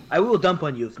 I will dump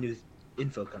on you if new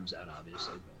info comes out,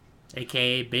 obviously.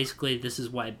 AKA, basically, this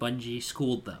is why Bungie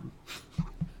schooled them.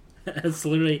 That's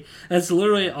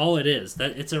literally all it is.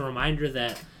 That it's a reminder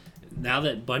that now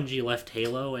that Bungie left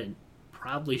Halo, it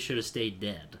probably should have stayed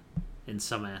dead in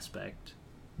some aspect.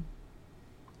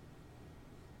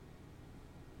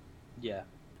 Yeah.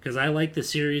 Because I like the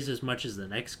series as much as the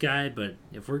next guy, but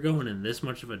if we're going in this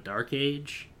much of a dark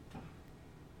age...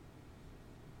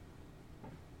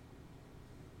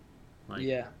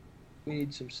 yeah. We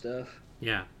need some stuff.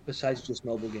 Yeah. Besides just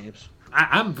mobile games.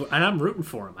 I'm rooting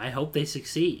for them. I hope they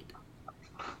succeed.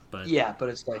 But yeah, but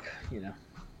it's like,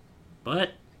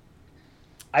 But...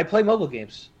 I play mobile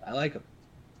games. I like them.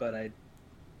 But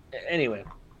anyway,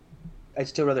 I'd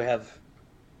still rather have...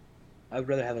 I'd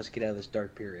rather have us get out of this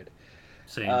dark period.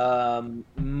 Same.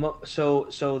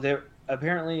 So there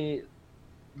apparently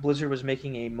Blizzard was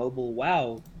making a mobile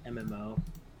WoW MMO,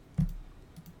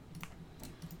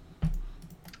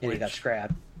 and it got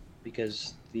scrapped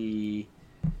because a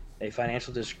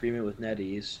financial disagreement with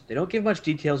NetEase. They don't give much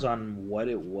details on what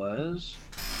it was,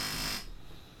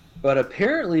 but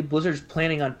apparently Blizzard's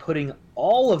planning on putting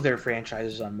all of their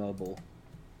franchises on mobile.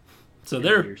 So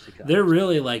they're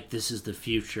really like, this is the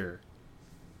future.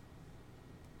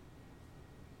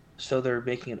 So they're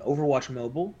making an Overwatch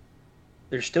mobile.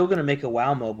 They're still going to make a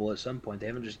WoW mobile at some point. They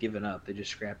haven't just given up. They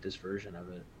just scrapped this version of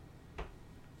it.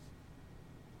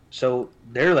 So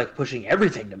they're like pushing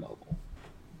everything to mobile.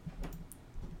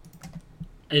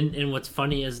 And what's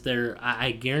funny is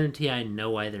I guarantee I know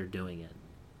why they're doing it.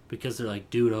 Because they're like,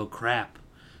 dude, oh crap.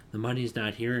 The money's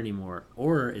not here anymore.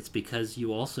 Or it's because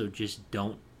you also just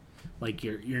don't, like,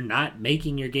 you're not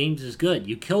making your games as good.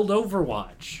 You killed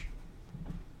Overwatch.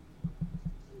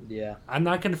 Yeah. I'm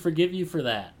not going to forgive you for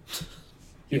that.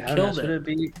 You killed it. Would it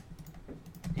be?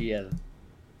 Yeah.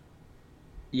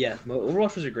 Yeah,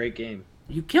 Overwatch was a great game.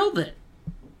 You killed it.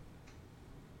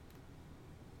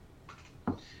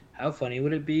 How funny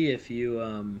would it be if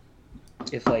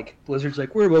if like Blizzard's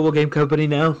like, we're a mobile game company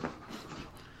now?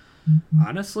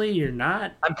 Honestly, you're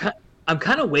not. I'm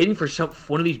kind of waiting for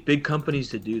one of these big companies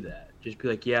to do that. Just be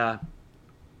like, yeah,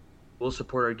 we'll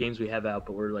support our games we have out,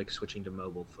 but we're like switching to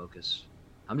mobile focus.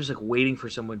 I'm just like waiting for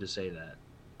someone to say that.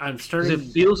 I'm starting. It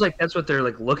feels like that's what they're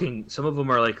like looking. Some of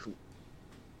them are like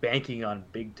banking on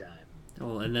big time.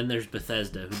 Oh, and then there's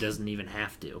Bethesda, who doesn't even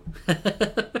have to.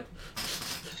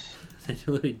 They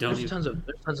really don't. There's tons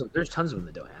of them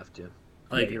that don't have to.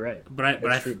 Like, yeah, you're right. But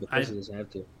Bethesda doesn't have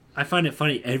to. I find it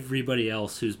funny. Everybody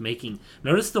else who's making,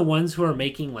 notice the ones who are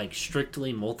making like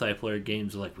strictly multiplayer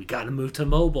games are like, we got to move to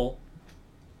mobile.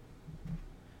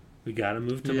 We gotta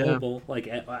move to mobile. Like,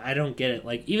 I don't get it.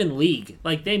 Like, even League,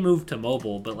 like, they moved to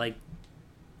mobile, but, like,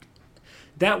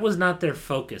 that was not their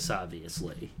focus,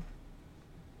 obviously.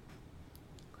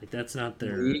 Like, that's not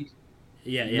their... League?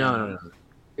 Yeah. No.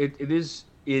 It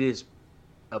is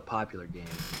a popular game,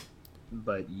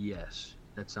 but yes.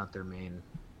 That's not their main.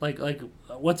 Like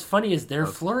what's funny is they're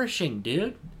flourishing,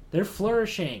 dude. They're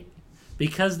flourishing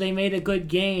because they made a good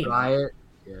game. Riot,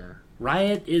 yeah.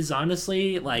 Riot is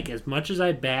honestly, like, as much as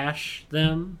I bash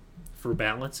them for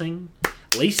balancing,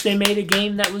 at least they made a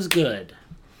game that was good.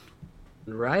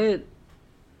 Riot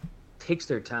takes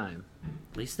their time.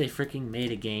 At least they freaking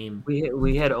made a game.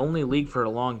 We had only League for a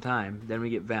long time. Then we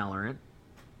get Valorant.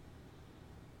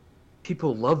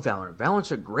 People love Valorant.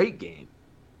 Valorant's a great game.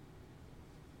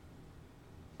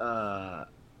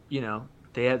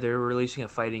 They're releasing a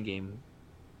fighting game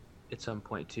at some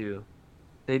point too.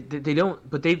 They don't,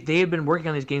 but they have been working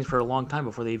on these games for a long time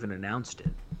before they even announced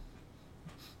it.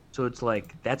 So it's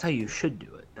like that's how you should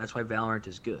do it. That's why Valorant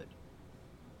is good.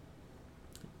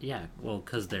 Yeah, well,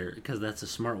 because that's a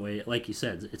smart way. Like you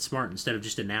said, it's smart instead of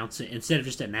just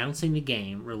announcing the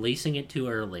game, releasing it too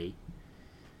early,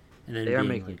 and then they are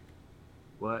making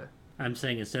what I'm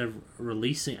saying instead of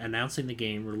announcing the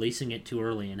game, releasing it too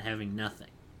early, and having nothing.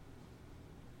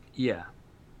 Yeah,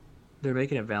 they're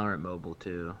making it Valorant mobile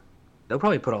too. They'll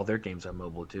probably put all their games on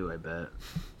mobile too. I bet.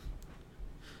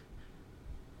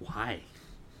 Why?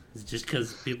 Is it just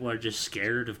because people are just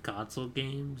scared of console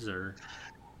games, or?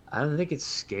 I don't think it's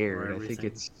scared.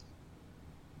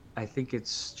 I think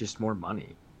it's just more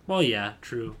money. Well, yeah,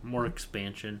 true. More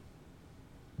expansion.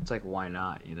 It's like, why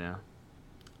not, you know?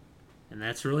 And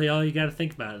that's really all you got to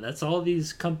think about. That's all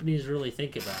these companies really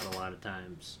think about a lot of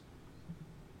times.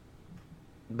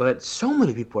 But so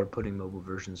many people are putting mobile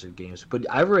versions of games. But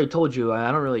I've already told you,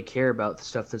 I don't really care about the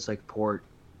stuff that's like port.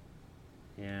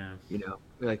 Yeah. You know,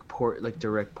 like port, like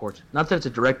direct ports. Not that it's a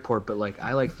direct port, but like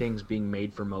I like things being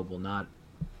made for mobile, not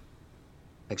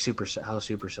like how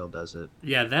Supercell does it.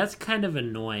 Yeah, that's kind of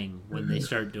annoying when they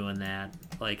start doing that.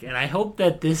 Like, and I hope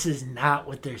that this is not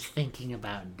what they're thinking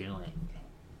about doing.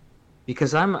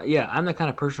 Because I'm the kind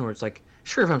of person where it's like,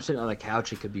 sure, if I'm sitting on the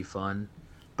couch, it could be fun,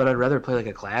 but I'd rather play like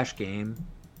a Clash game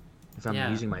if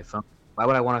I'm using my phone. Why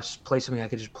would I want to play something I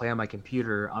could just play on my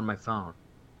computer on my phone?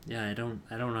 Yeah, I don't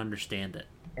understand it.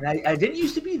 And I didn't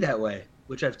used to be that way,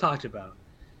 which I've talked about.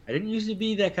 I didn't used to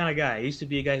be that kind of guy. I used to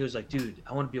be a guy who was like, dude,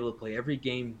 I want to be able to play every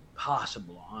game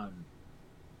possible on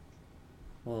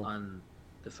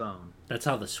the phone. That's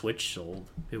how the Switch sold.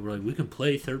 People were like, we can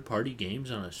play third-party games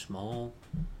on a small.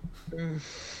 The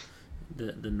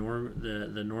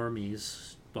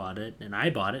normies bought it, and I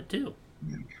bought it too.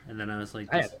 And then I was like,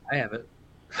 I have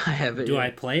it. Do I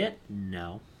play it?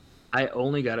 No. I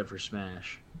only got it for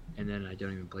Smash, and then I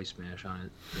don't even play Smash on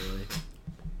it, really.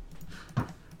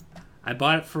 I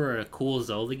bought it for a cool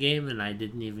Zelda game, and I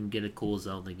didn't even get a cool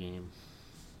Zelda game.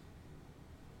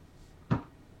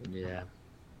 Yeah.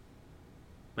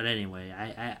 But anyway,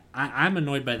 I'm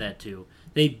annoyed by that too.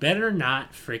 They better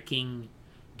not freaking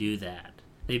do that.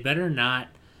 They better not.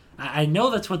 I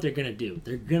know that's what they're going to do.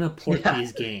 They're going to port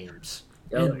these games.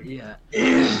 Oh, yeah.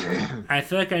 I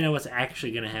feel like I know what's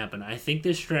actually going to happen. I think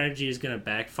this strategy is going to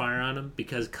backfire on them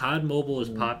because COD Mobile is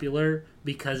popular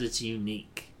because it's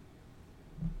unique.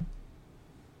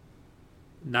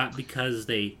 Not because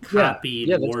they copied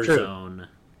Warzone.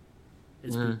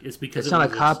 It's because it's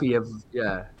not a copy of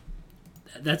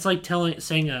That's like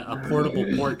saying a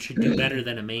portable port should do better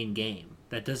than a main game.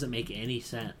 That doesn't make any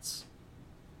sense.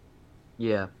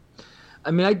 Yeah, I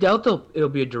mean, I doubt it'll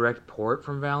be a direct port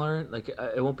from Valorant. Like,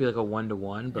 it won't be like a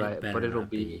 1-to-1, but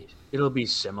it'll be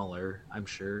similar, I'm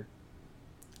sure.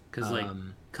 Because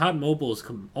COD Mobile is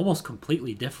almost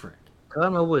completely different.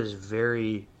 COD Mobile is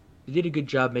very. They did a good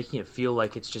job making it feel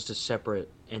like it's just a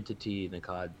separate entity in the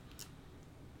COD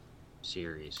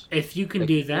series. If you can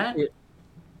do that,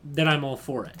 then I'm all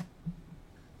for it.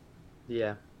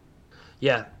 Yeah.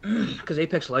 Yeah, because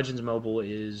Apex Legends Mobile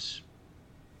is,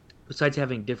 besides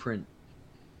having different,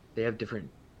 they're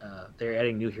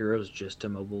adding new heroes just to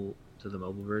the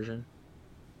mobile version,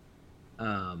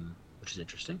 which is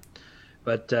interesting.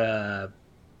 But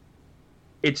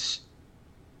it's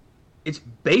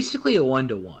basically a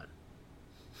 1-to-1.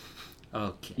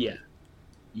 Okay.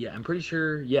 Yeah, I'm pretty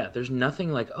sure. Yeah, there's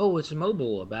nothing like, oh, it's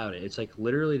mobile about it. It's like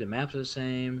literally the maps are the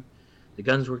same, the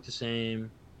guns work the same,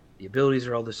 the abilities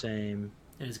are all the same.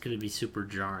 And it's going to be super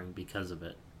jarring because of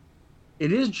it.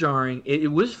 It is jarring.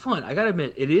 It was fun. I gotta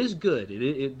admit, it is good.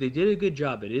 They did a good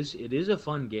job. It is a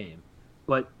fun game.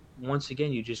 But once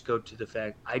again, you just go to the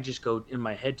fact. I just go in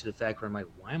my head to the fact where I'm like,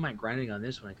 why am I grinding on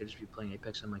this when I could just be playing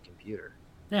Apex on my computer?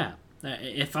 Yeah.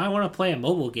 If I want to play a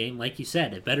mobile game, like you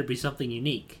said, it better be something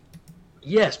unique.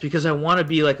 Yes, because I want to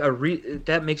be like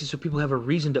that makes it so people have a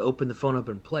reason to open the phone up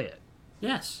and play it.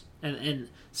 Yes, and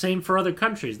same for other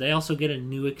countries. They also get a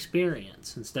new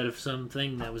experience instead of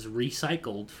something that was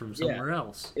recycled from somewhere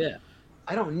else. Yeah,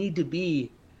 I don't need to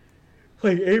be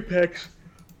playing Apex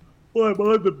while I'm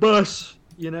on the bus.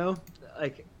 You know,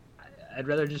 like I'd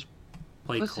rather just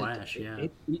play Clash. Yeah,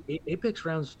 Apex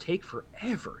rounds take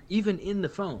forever, even in the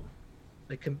phone.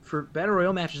 Like for battle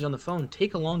royale matches on the phone,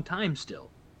 take a long time still.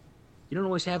 You don't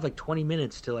always have like 20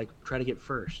 minutes to like try to get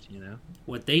first, you know.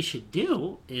 What they should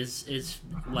do is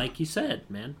like you said,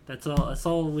 man. That's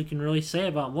all we can really say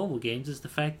about mobile games is the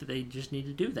fact that they just need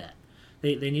to do that.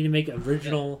 They need to make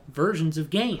original versions of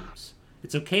games.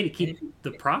 It's okay to keep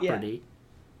the property.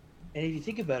 Yeah. And if you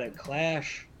think about it,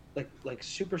 Clash, like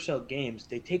Supercell games,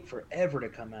 they take forever to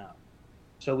come out.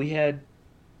 So we had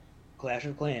Clash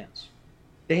of Clans.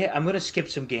 I'm going to skip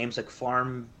some games like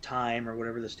Farm Time or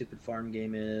whatever the stupid farm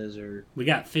game is. Or we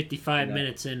got 55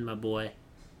 minutes in, my boy.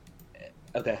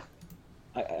 Okay.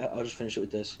 I'll just finish it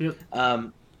with this. Yep.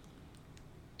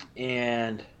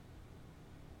 And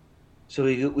so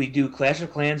we do Clash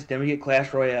of Clans, then we get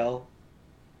Clash Royale.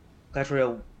 Clash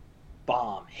Royale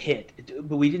bomb, hit.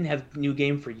 But we didn't have new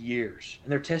game for years.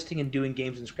 And they're testing and doing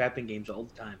games and scrapping games all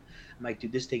the time. I'm like,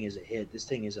 dude, this thing is a hit. This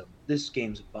game's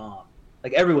a bomb.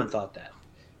 Like, everyone thought that.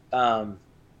 And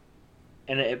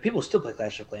people still play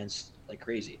Clash of Clans like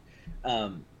crazy,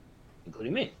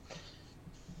 including me.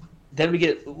 Then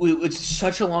it's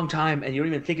such a long time, and you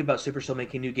don't even think about Supercell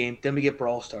making a new game. Then we get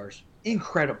Brawl Stars.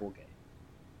 Incredible game.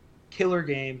 Killer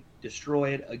game. Destroy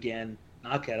it again.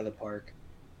 Knock it out of the park.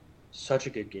 Such a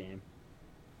good game.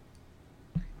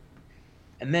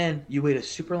 And then you wait a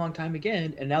super long time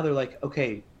again, and now they're like,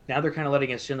 okay, now they're kind of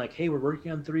letting us in, like, hey, we're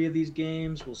working on 3 of these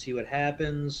games. We'll see what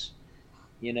happens.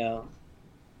 You know,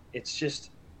 it's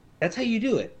just, that's how you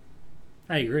do it.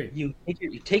 I agree. You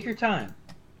take your time.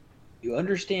 You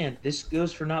understand. This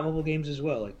goes for not mobile games as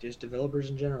well, like just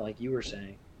developers in general, like you were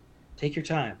saying. Take your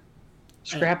time.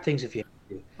 Scrap things if you have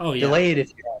to. Oh yeah. Delay it if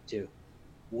you have to.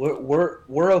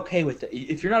 We're okay with that.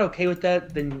 If you're not okay with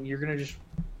that, then you're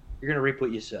gonna reap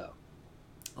what you sow.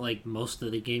 Like most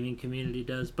of the gaming community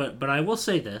does, but I will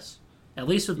say this. At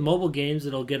least with mobile games,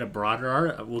 we'll get a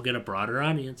broader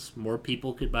audience. More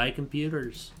people could buy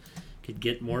computers, could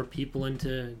get more people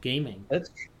into gaming.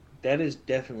 That is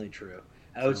definitely true.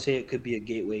 I would say it could be a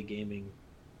gateway gaming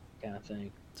kind of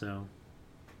thing. So,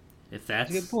 if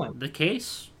that's the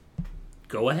case,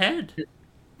 go ahead.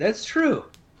 That's true.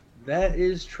 That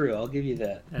is true. I'll give you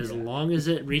that. As long as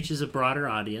it reaches a broader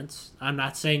audience. I'm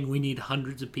not saying we need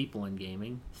hundreds of people in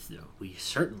gaming. So we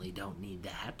certainly don't need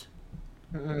that.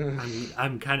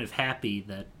 I'm kind of happy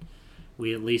that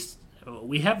we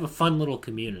have a fun little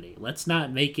community. Let's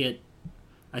not make it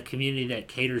a community that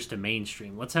caters to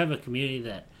mainstream. Let's have a community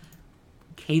that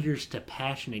caters to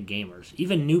passionate gamers,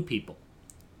 even new people.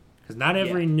 Because not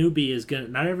every normie is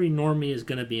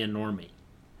gonna be a normie,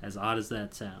 as odd as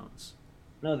that sounds.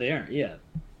 No, they aren't. Yeah,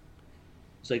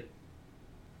 it's like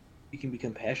you can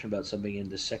become passionate about something in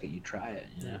the second you try it.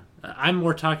 You know? I'm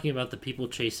more talking about the people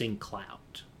chasing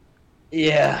clout.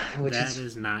 Yeah, that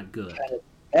is not good.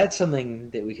 That's something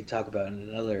that we can talk about in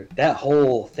another. That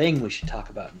whole thing we should talk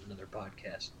about in another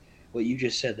podcast. What you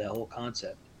just said, that whole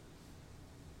concept.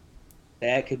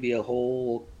 That could be a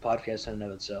whole podcast in and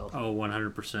of itself. Oh,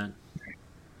 100%.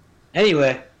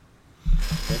 Anyway,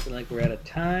 looking like we're out of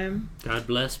time. God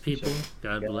bless people.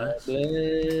 God bless. God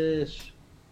bless.